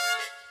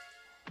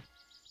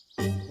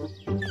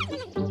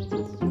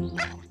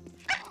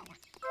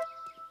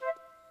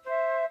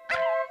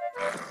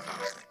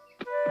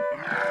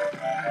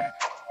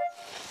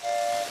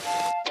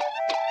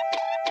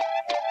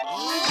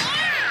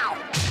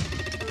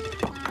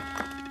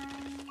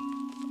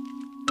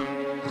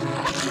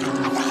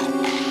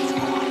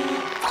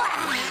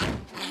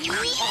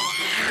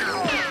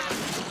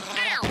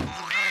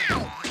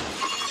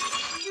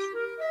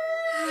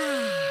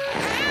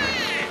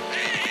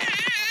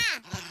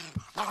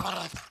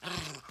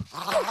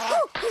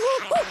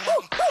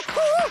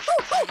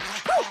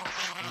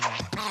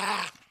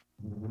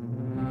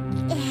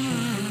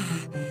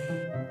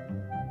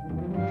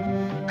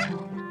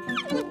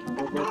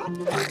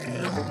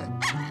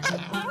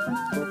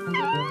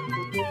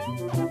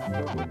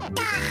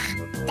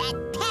 That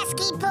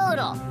pesky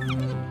poodle!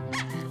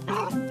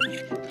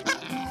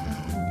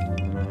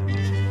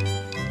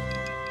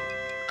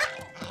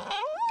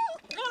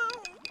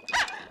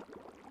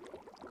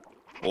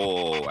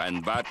 Oh,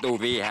 and what do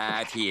we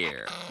have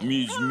here?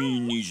 Miss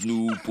Minnie's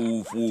new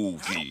poof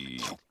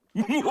woofy.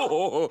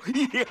 Oh,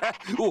 yeah.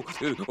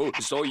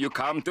 So you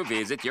come to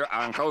visit your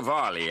Uncle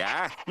Wally,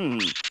 huh?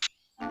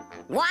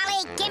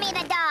 Wally, give me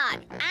the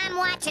dog. I'm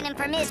watching him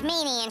for Miss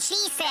Meanie, and she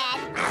said...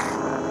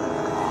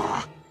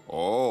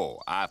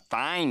 Oh, a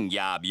fine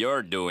job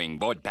you're doing,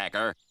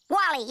 Woodpecker.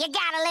 Wally, you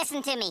gotta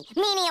listen to me.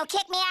 Meanie will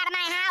kick me out of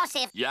my house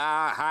if...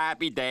 Yeah,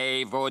 happy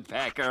day,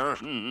 Woodpecker.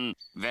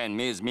 When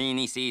Miss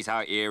Meanie sees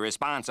how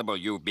irresponsible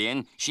you've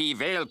been, she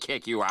will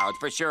kick you out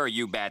for sure,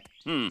 you bet.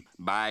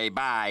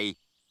 Bye-bye.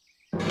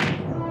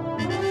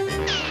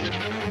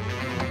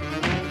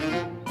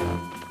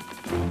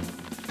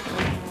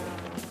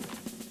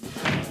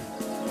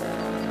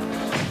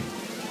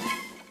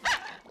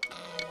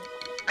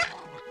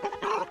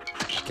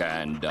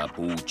 Can the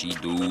Poochie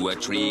do a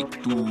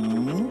trick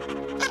too?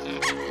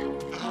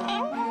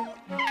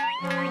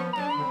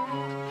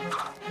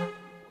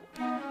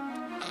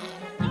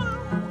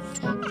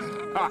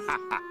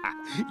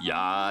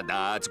 Yeah,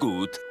 that's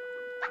good.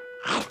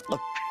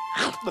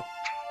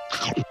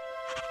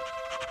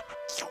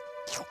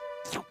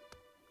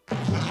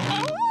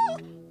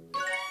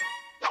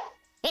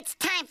 It's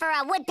time for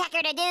a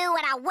woodpecker to do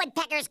what a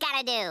woodpecker's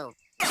gotta do.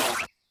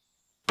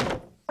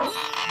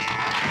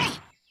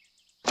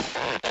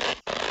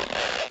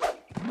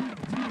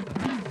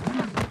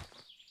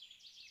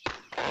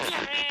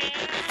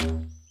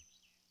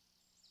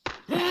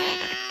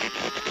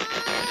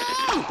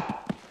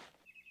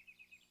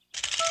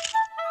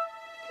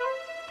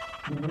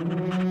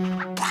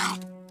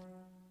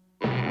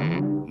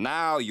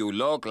 Now you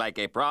look like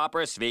a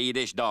proper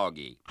Swedish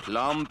doggy,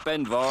 plump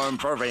and warm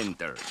for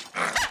winter.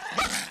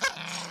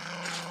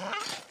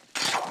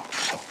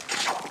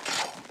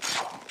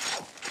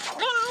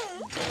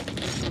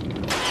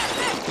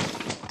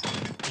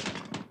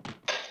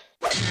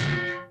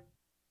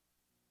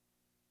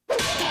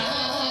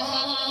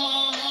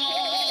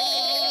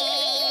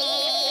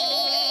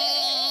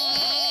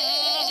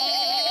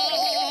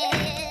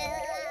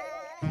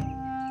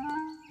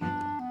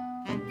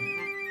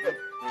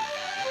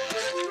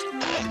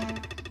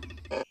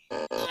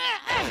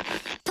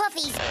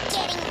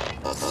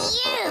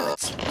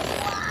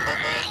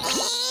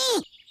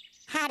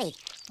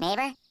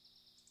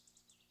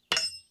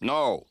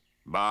 No.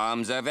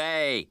 Bombs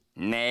away,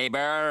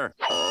 neighbor.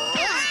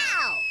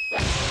 Ow!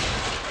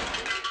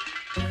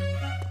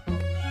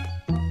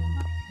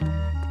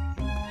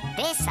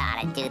 This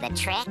ought to do the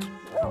trick.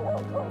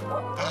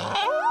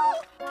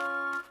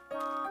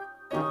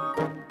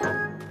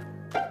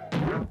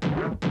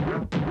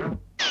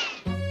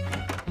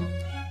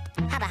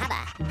 Hubba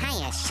hubba.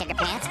 Hiya, Sugar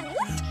Pants.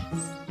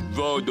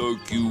 What a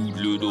cute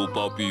little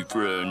puppy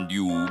friend,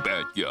 you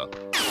betcha.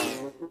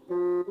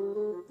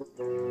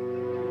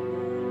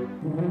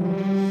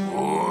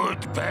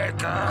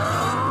 Woodpecker!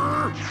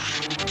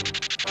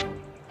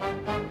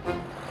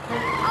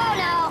 Oh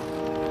no!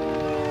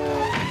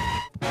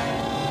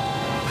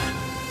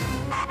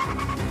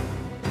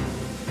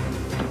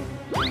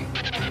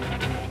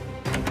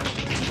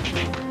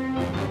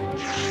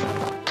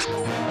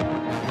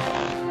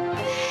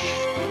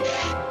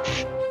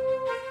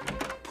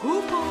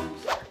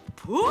 Poo-poms!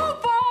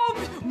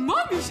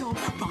 Mommy some,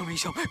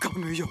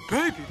 come here,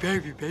 baby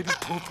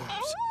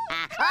poo-poms.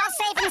 All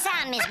safe and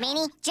sound, Miss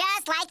Meanie,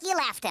 just like you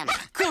left them.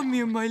 Come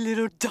here, my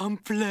little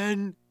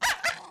dumpling.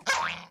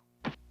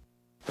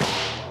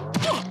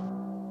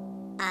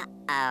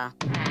 Uh-oh.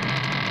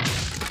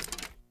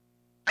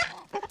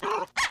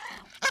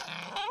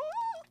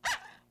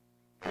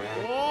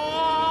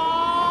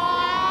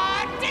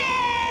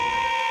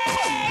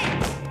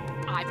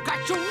 I've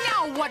got you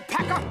now,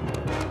 Woodpecker.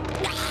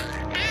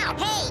 Ow,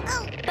 hey!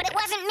 Ooh, but it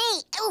wasn't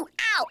me. Ooh,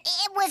 ow!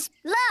 It was,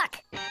 look!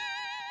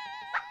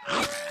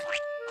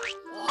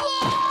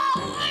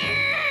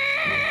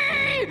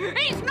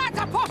 He's not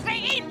supposed to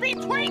eat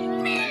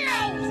between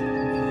meals!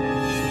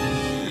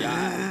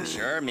 Yeah,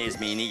 sure, Miss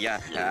Meanie. Yeah,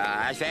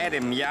 I fed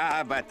him,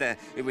 yeah, but that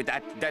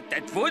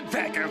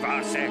woodpecker was...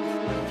 I'll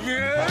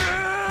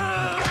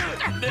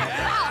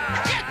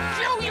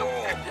get you!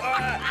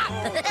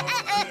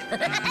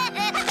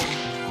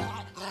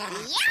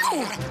 Yow!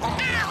 Ow,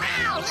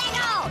 ow! Let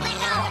go! Let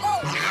go!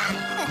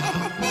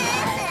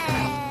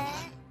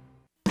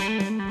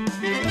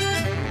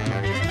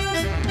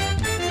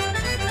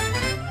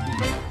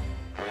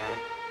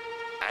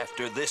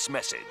 After this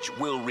message,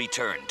 we'll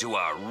return to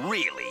our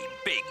really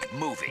big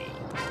movie.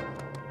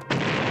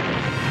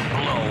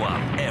 Blow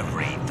up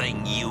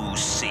everything you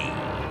see.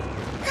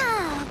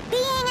 Oh,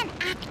 being an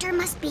actor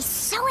must be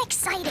so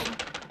exciting.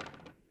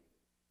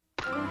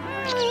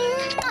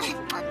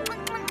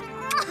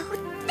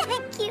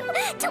 Thank you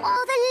to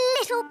all the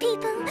little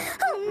people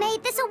who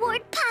made this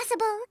award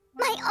possible.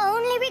 My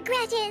only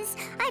regret is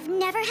I've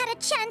never had a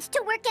chance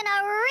to work in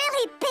a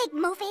really big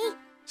movie.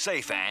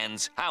 Say,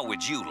 fans, how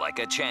would you like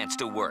a chance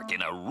to work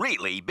in a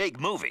really big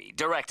movie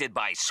directed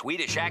by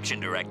Swedish action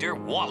director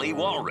Wally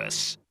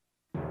Walrus?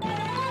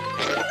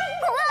 Wow!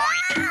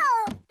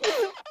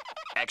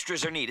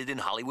 Extras are needed in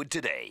Hollywood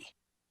today.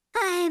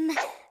 I'm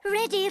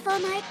ready for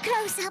my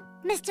close-up,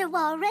 Mr.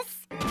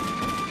 Walrus.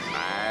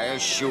 I'll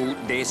shoot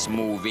this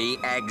movie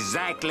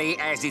exactly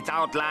as it's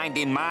outlined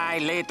in my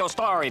little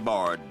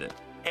storyboard.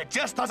 It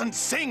just doesn't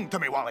sing to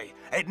me, Wally.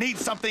 It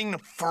needs something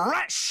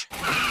fresh.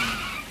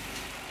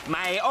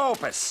 My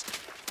opus.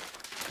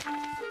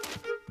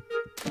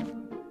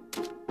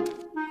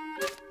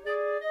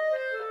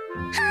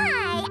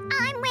 Hi,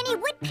 I'm Winnie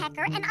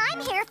Woodpecker, and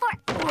I'm here for...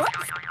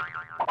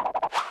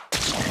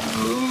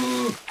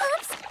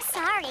 Oops,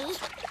 sorry.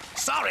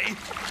 Sorry,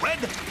 Red,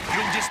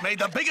 you just made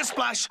the biggest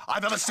splash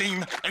I've ever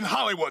seen in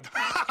Hollywood.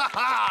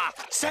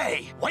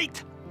 Say,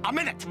 wait a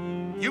minute.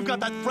 You've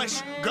got that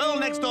fresh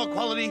girl-next-door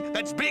quality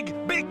that's big,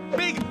 big,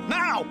 big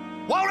now.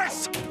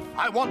 Walrus,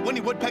 I want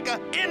Winnie Woodpecker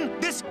in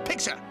this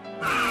picture.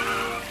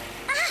 Oh,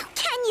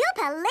 can you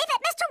believe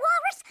it, Mr.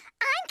 Walrus?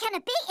 I'm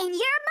gonna be in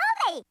your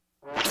movie.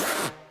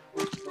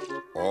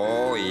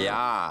 Oh,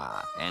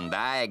 yeah. And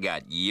I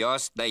got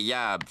just the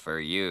job for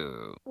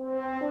you.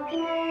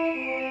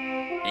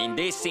 In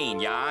this scene,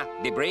 yeah,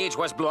 the bridge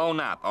was blown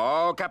up,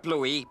 all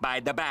kaplooey, by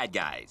the bad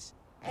guys.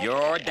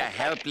 You're the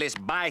helpless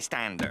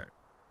bystander.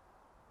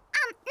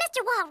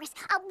 Mr. Walrus,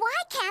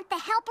 why can't the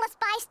helpless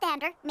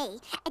bystander, me,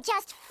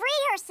 just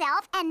free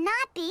herself and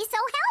not be so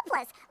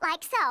helpless,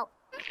 like so?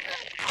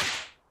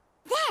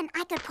 Then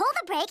I could pull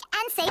the brake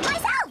and save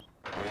myself.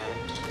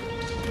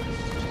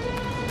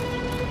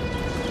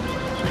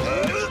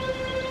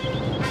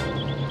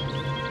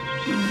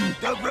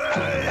 The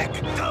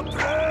brake! The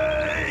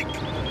brake!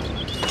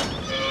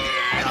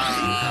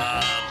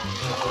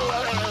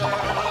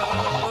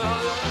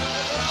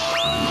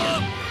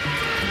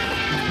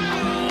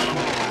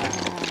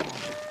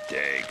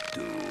 Take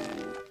two.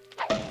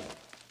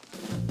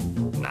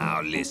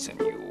 Now listen,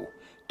 you.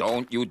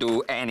 Don't you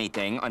do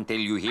anything until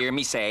you hear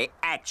me say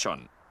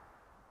action.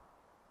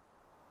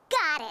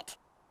 Got it.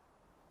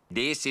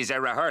 This is a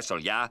rehearsal,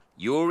 yeah?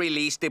 You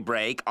release the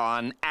brake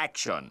on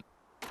action.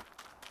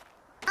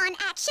 On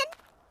action?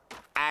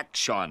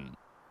 Action.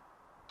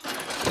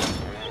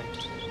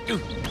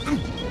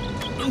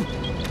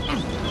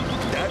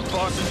 That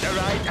wasn't the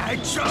right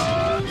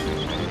action!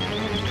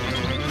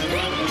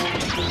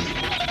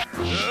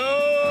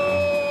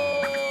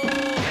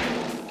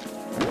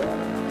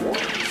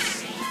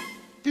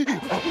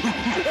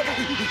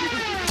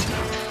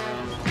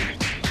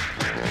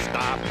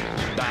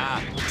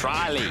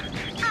 Trolley.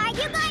 Are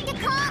you going to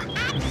call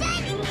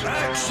action?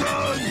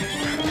 Action!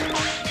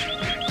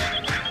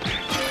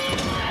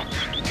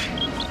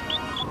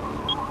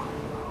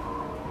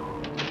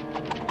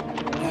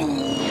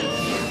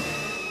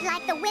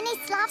 Like the Winnie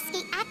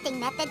Slavsky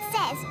acting method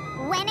says,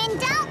 when in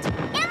doubt,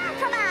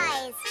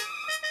 improvise!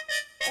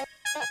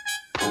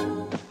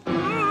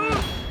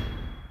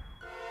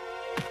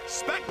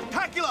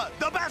 Spectacular!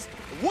 The best!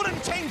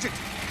 Wouldn't change it!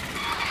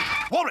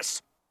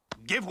 Walrus,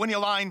 give Winnie a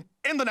line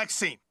in the next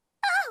scene.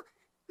 Oh,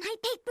 my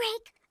big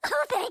break.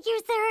 Oh, thank you,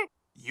 sir.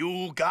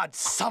 You got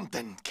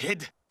something,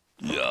 kid.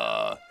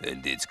 Yeah,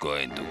 and it's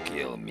going to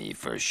kill me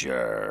for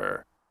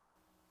sure.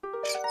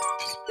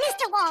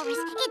 Mr. Walrus,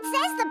 it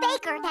says the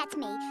baker, that's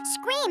me,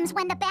 screams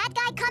when the bad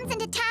guy comes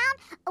into town.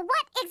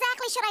 What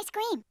exactly should I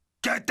scream?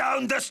 Get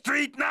down the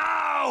street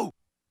now!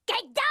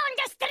 Get down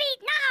the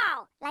street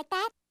now! Like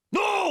that?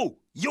 No!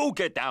 You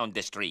get down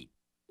the street.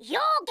 You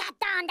get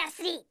down the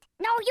street.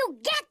 No, you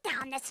get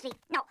down the street.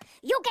 No,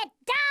 you get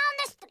down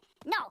the street.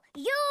 No,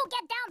 you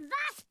get down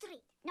the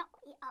street. No.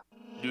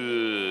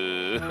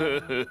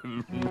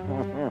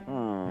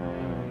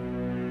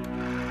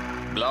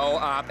 Blow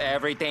up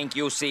everything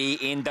you see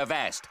in the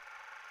vest.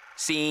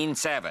 Scene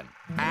 7.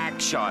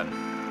 Action.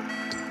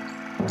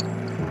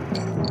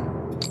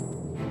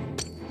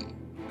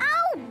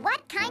 Oh,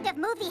 what kind of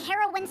movie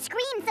heroine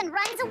screams and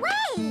runs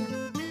away?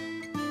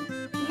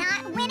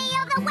 Not Winnie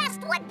of the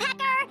West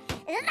Woodpecker,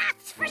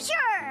 that's for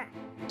sure.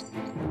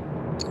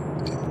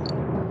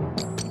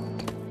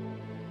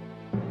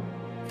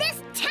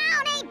 This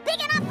town ain't big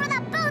enough for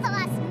the both of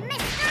us,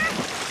 mister!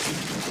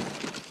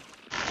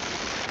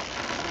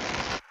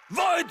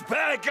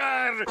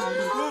 Woodpecker!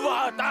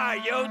 What are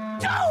you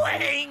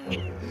doing?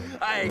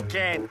 I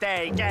can't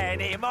take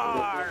any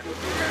more.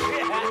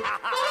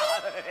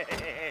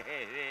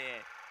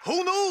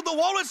 Who knew the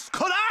walrus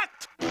could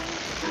act?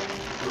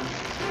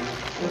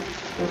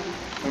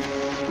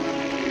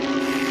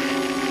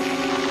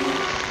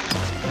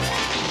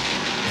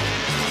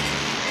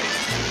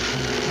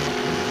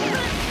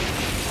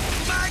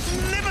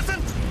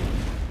 Magnificent!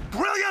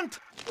 Brilliant!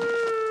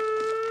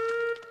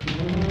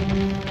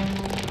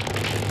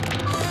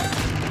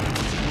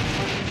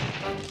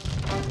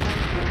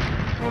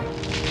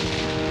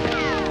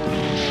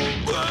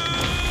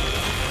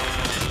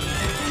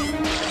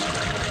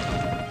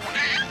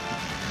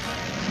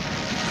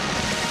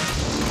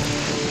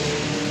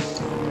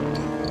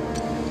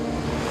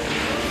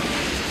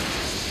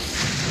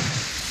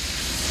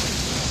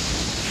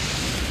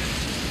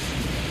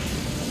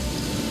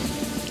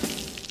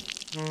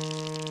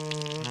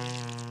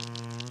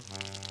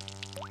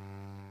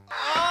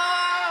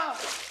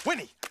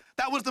 Winnie,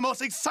 that was the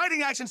most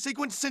exciting action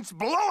sequence since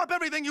Blow Up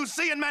Everything You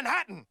See in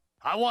Manhattan.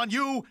 I want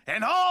you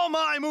in all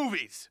my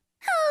movies.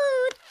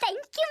 Oh, thank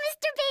you,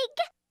 Mr.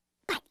 Big.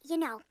 But, you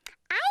know,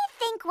 I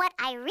think what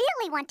I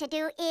really want to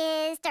do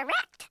is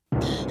direct.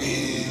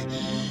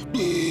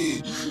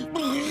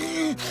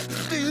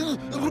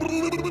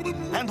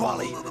 And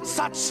Wally,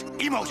 such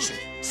emotion,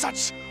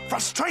 such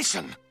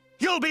frustration.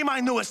 You'll be my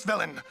newest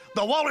villain.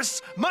 The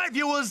walrus my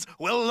viewers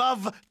will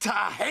love to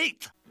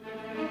hate.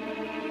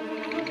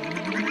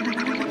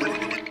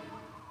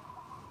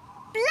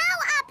 Blow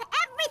up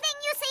everything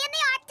you see in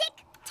the Arctic.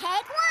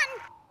 Take one.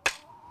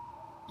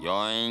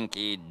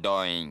 Yoinky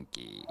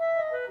doinky.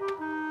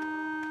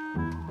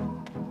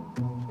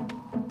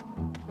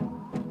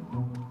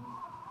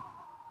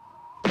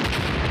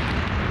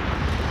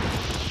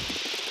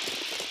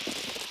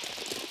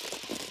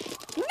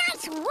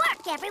 Nice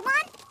work,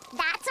 everyone.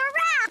 That's a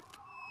wrap.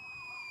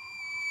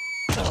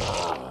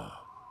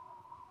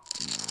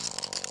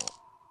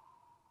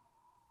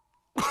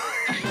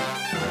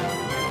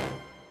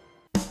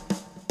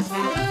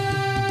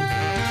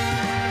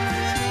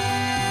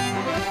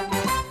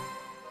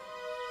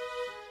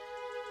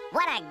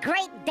 What a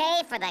great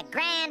day for the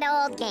grand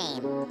old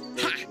game.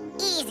 Ha!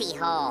 Easy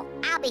hole.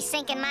 I'll be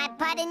sinking my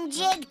putt in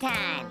jig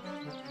time.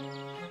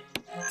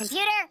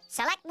 Computer,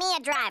 select me a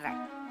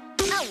driver.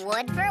 A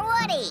wood for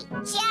Woody.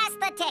 Just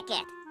the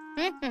ticket.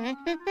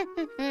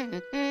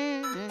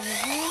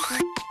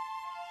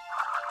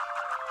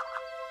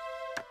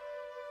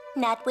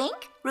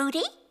 Nutwink,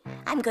 Rudy,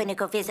 I'm going to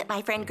go visit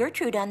my friend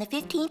Gertrude on the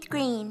 15th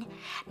green.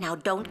 Now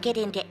don't get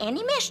into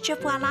any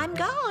mischief while I'm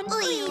gone.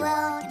 We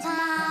won't,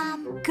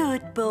 Mom.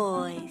 Good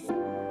boys.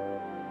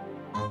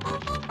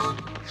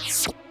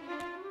 Service!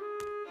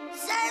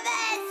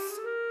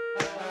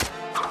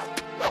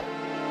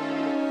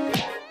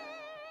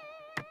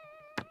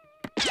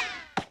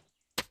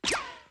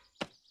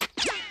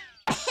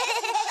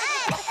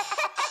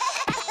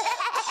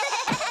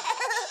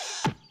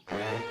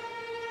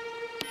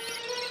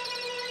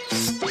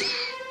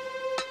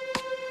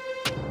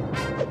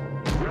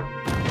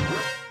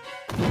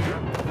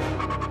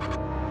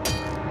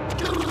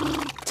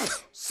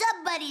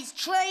 Somebody's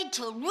trying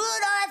to ruin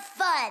our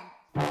fun.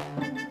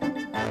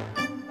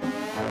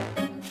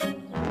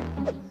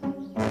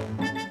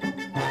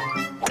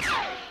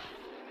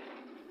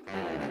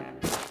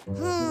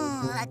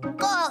 A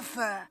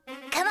golfer.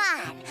 Come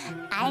on.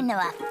 I know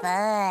a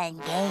fun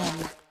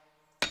game.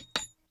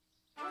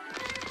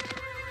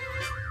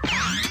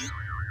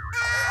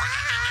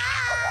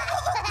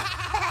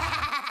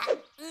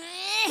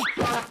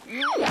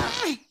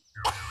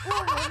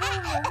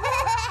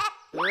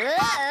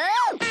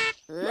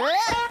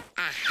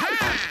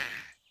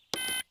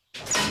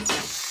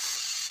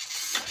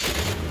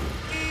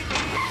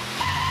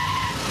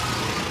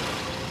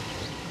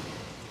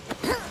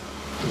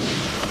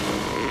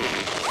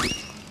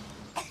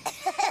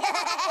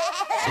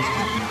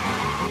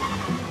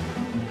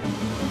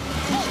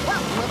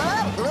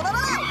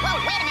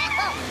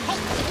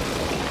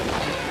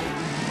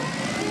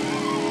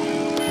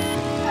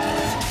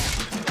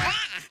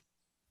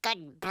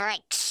 Good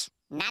breaks.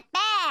 Not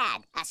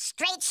bad. A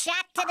straight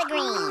shot to the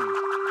green.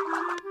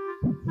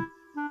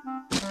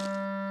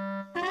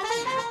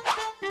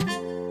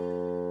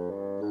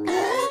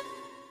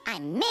 I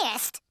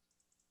missed.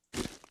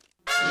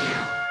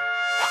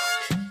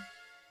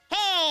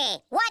 Hey,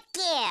 what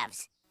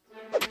gives?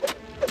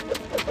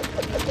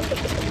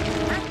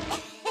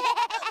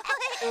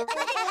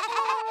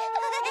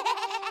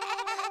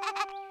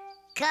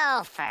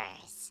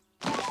 Gophers.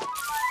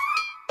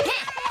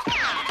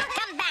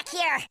 Come back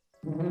here.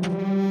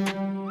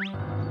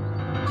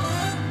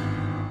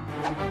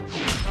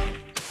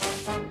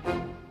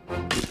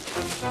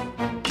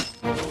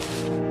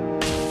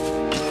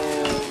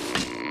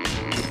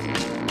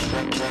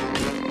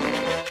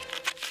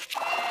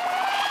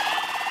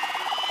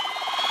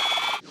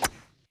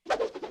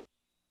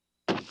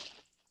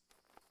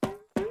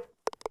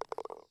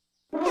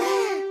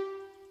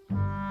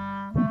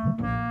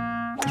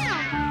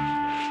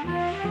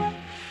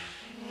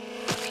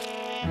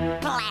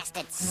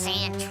 Blasted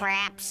sand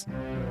traps.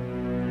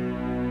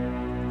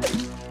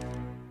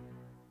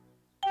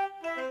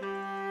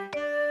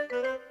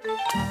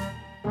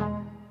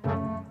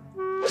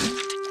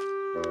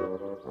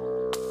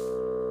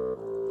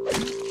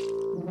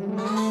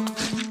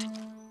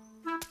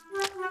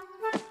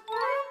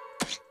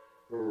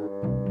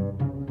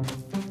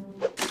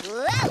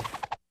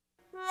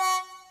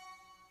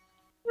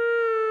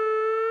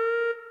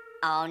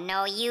 Oh,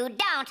 no, you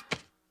don't.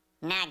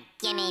 Now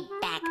give me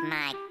back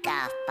my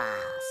golf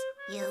balls.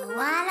 You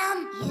want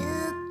 'em?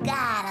 You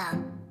got 'em.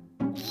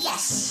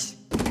 Yes!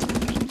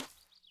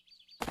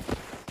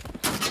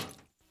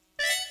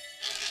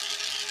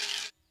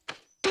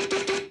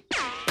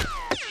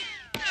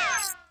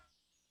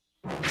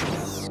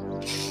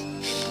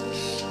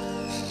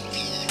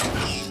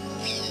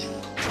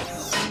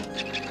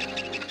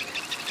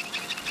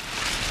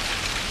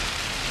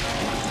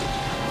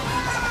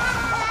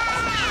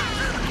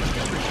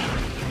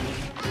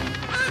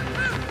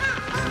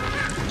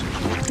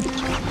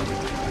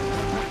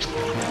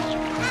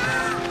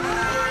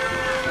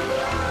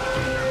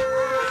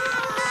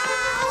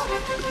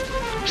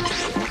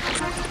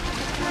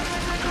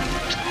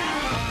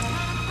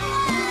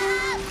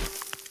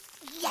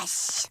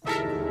 Yes!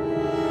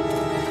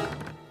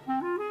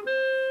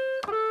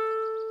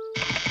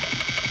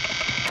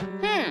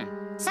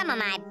 Some of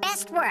my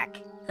best work.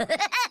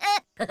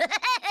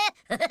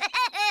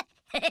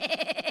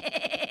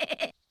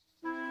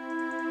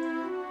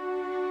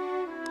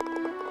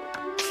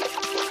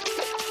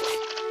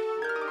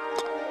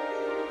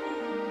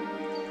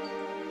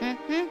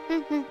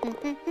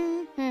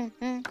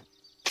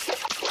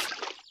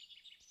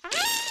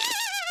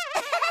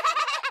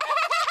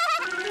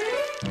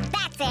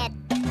 That's it.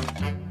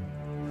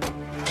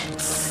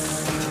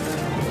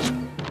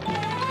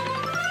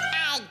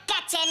 I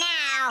got you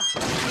now.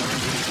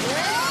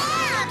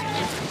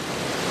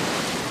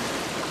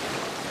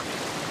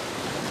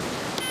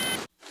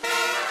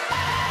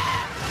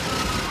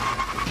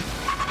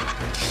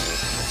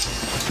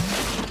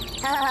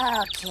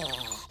 Okay,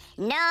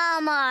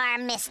 no more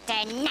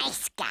Mr.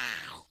 Nice Guy.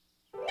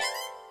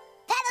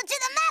 Pedal to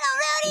the metal,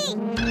 Rudy!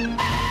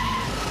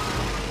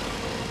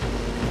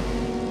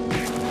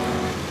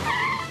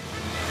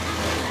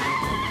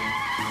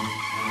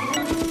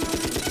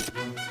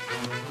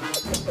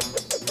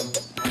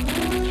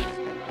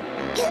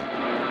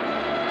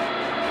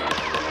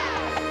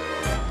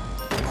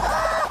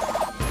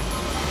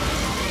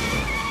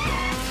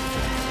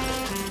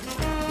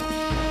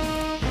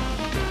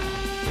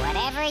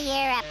 Whatever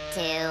you're up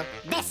to,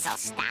 this'll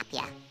stop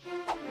you.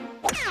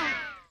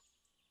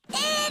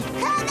 It's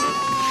coming!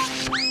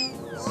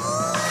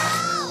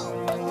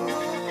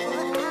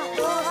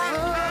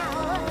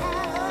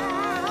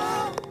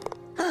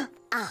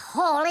 A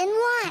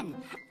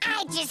hole-in-one!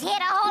 I just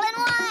hit a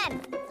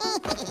hole-in-one!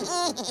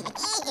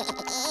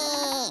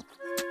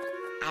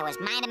 I was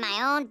minding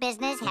my own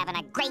business, having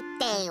a great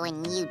day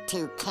when you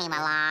two came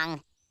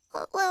along.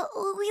 Well,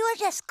 we were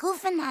just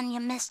goofing on you,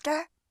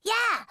 mister.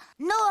 Yeah,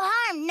 no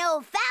harm,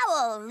 no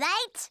foul,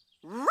 right?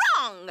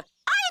 Wrong!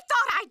 I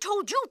thought I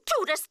told you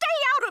two to stay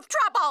out of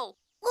trouble!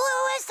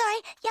 We're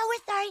sorry. Yeah,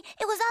 we're sorry.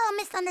 It was all a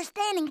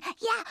misunderstanding.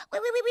 Yeah, we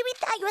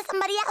thought you were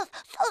somebody else.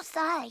 So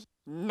sorry.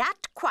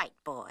 Not quite,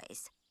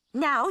 boys.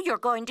 Now you're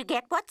going to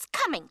get what's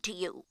coming to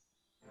you.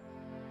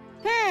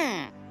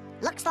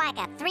 Looks like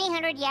a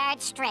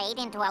 300-yard straight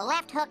into a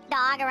left-hook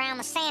dog around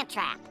the sand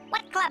trap.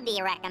 What club do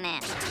you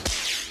recommend?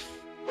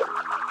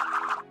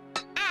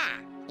 Ah,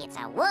 it's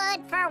a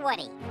wood for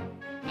Woody.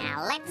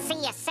 Now let's see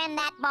you send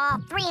that ball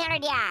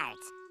 300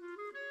 yards.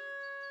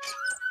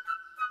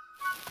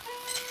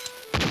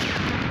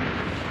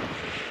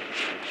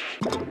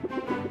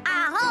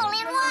 A hole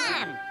in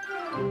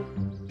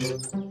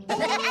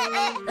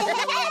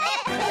one!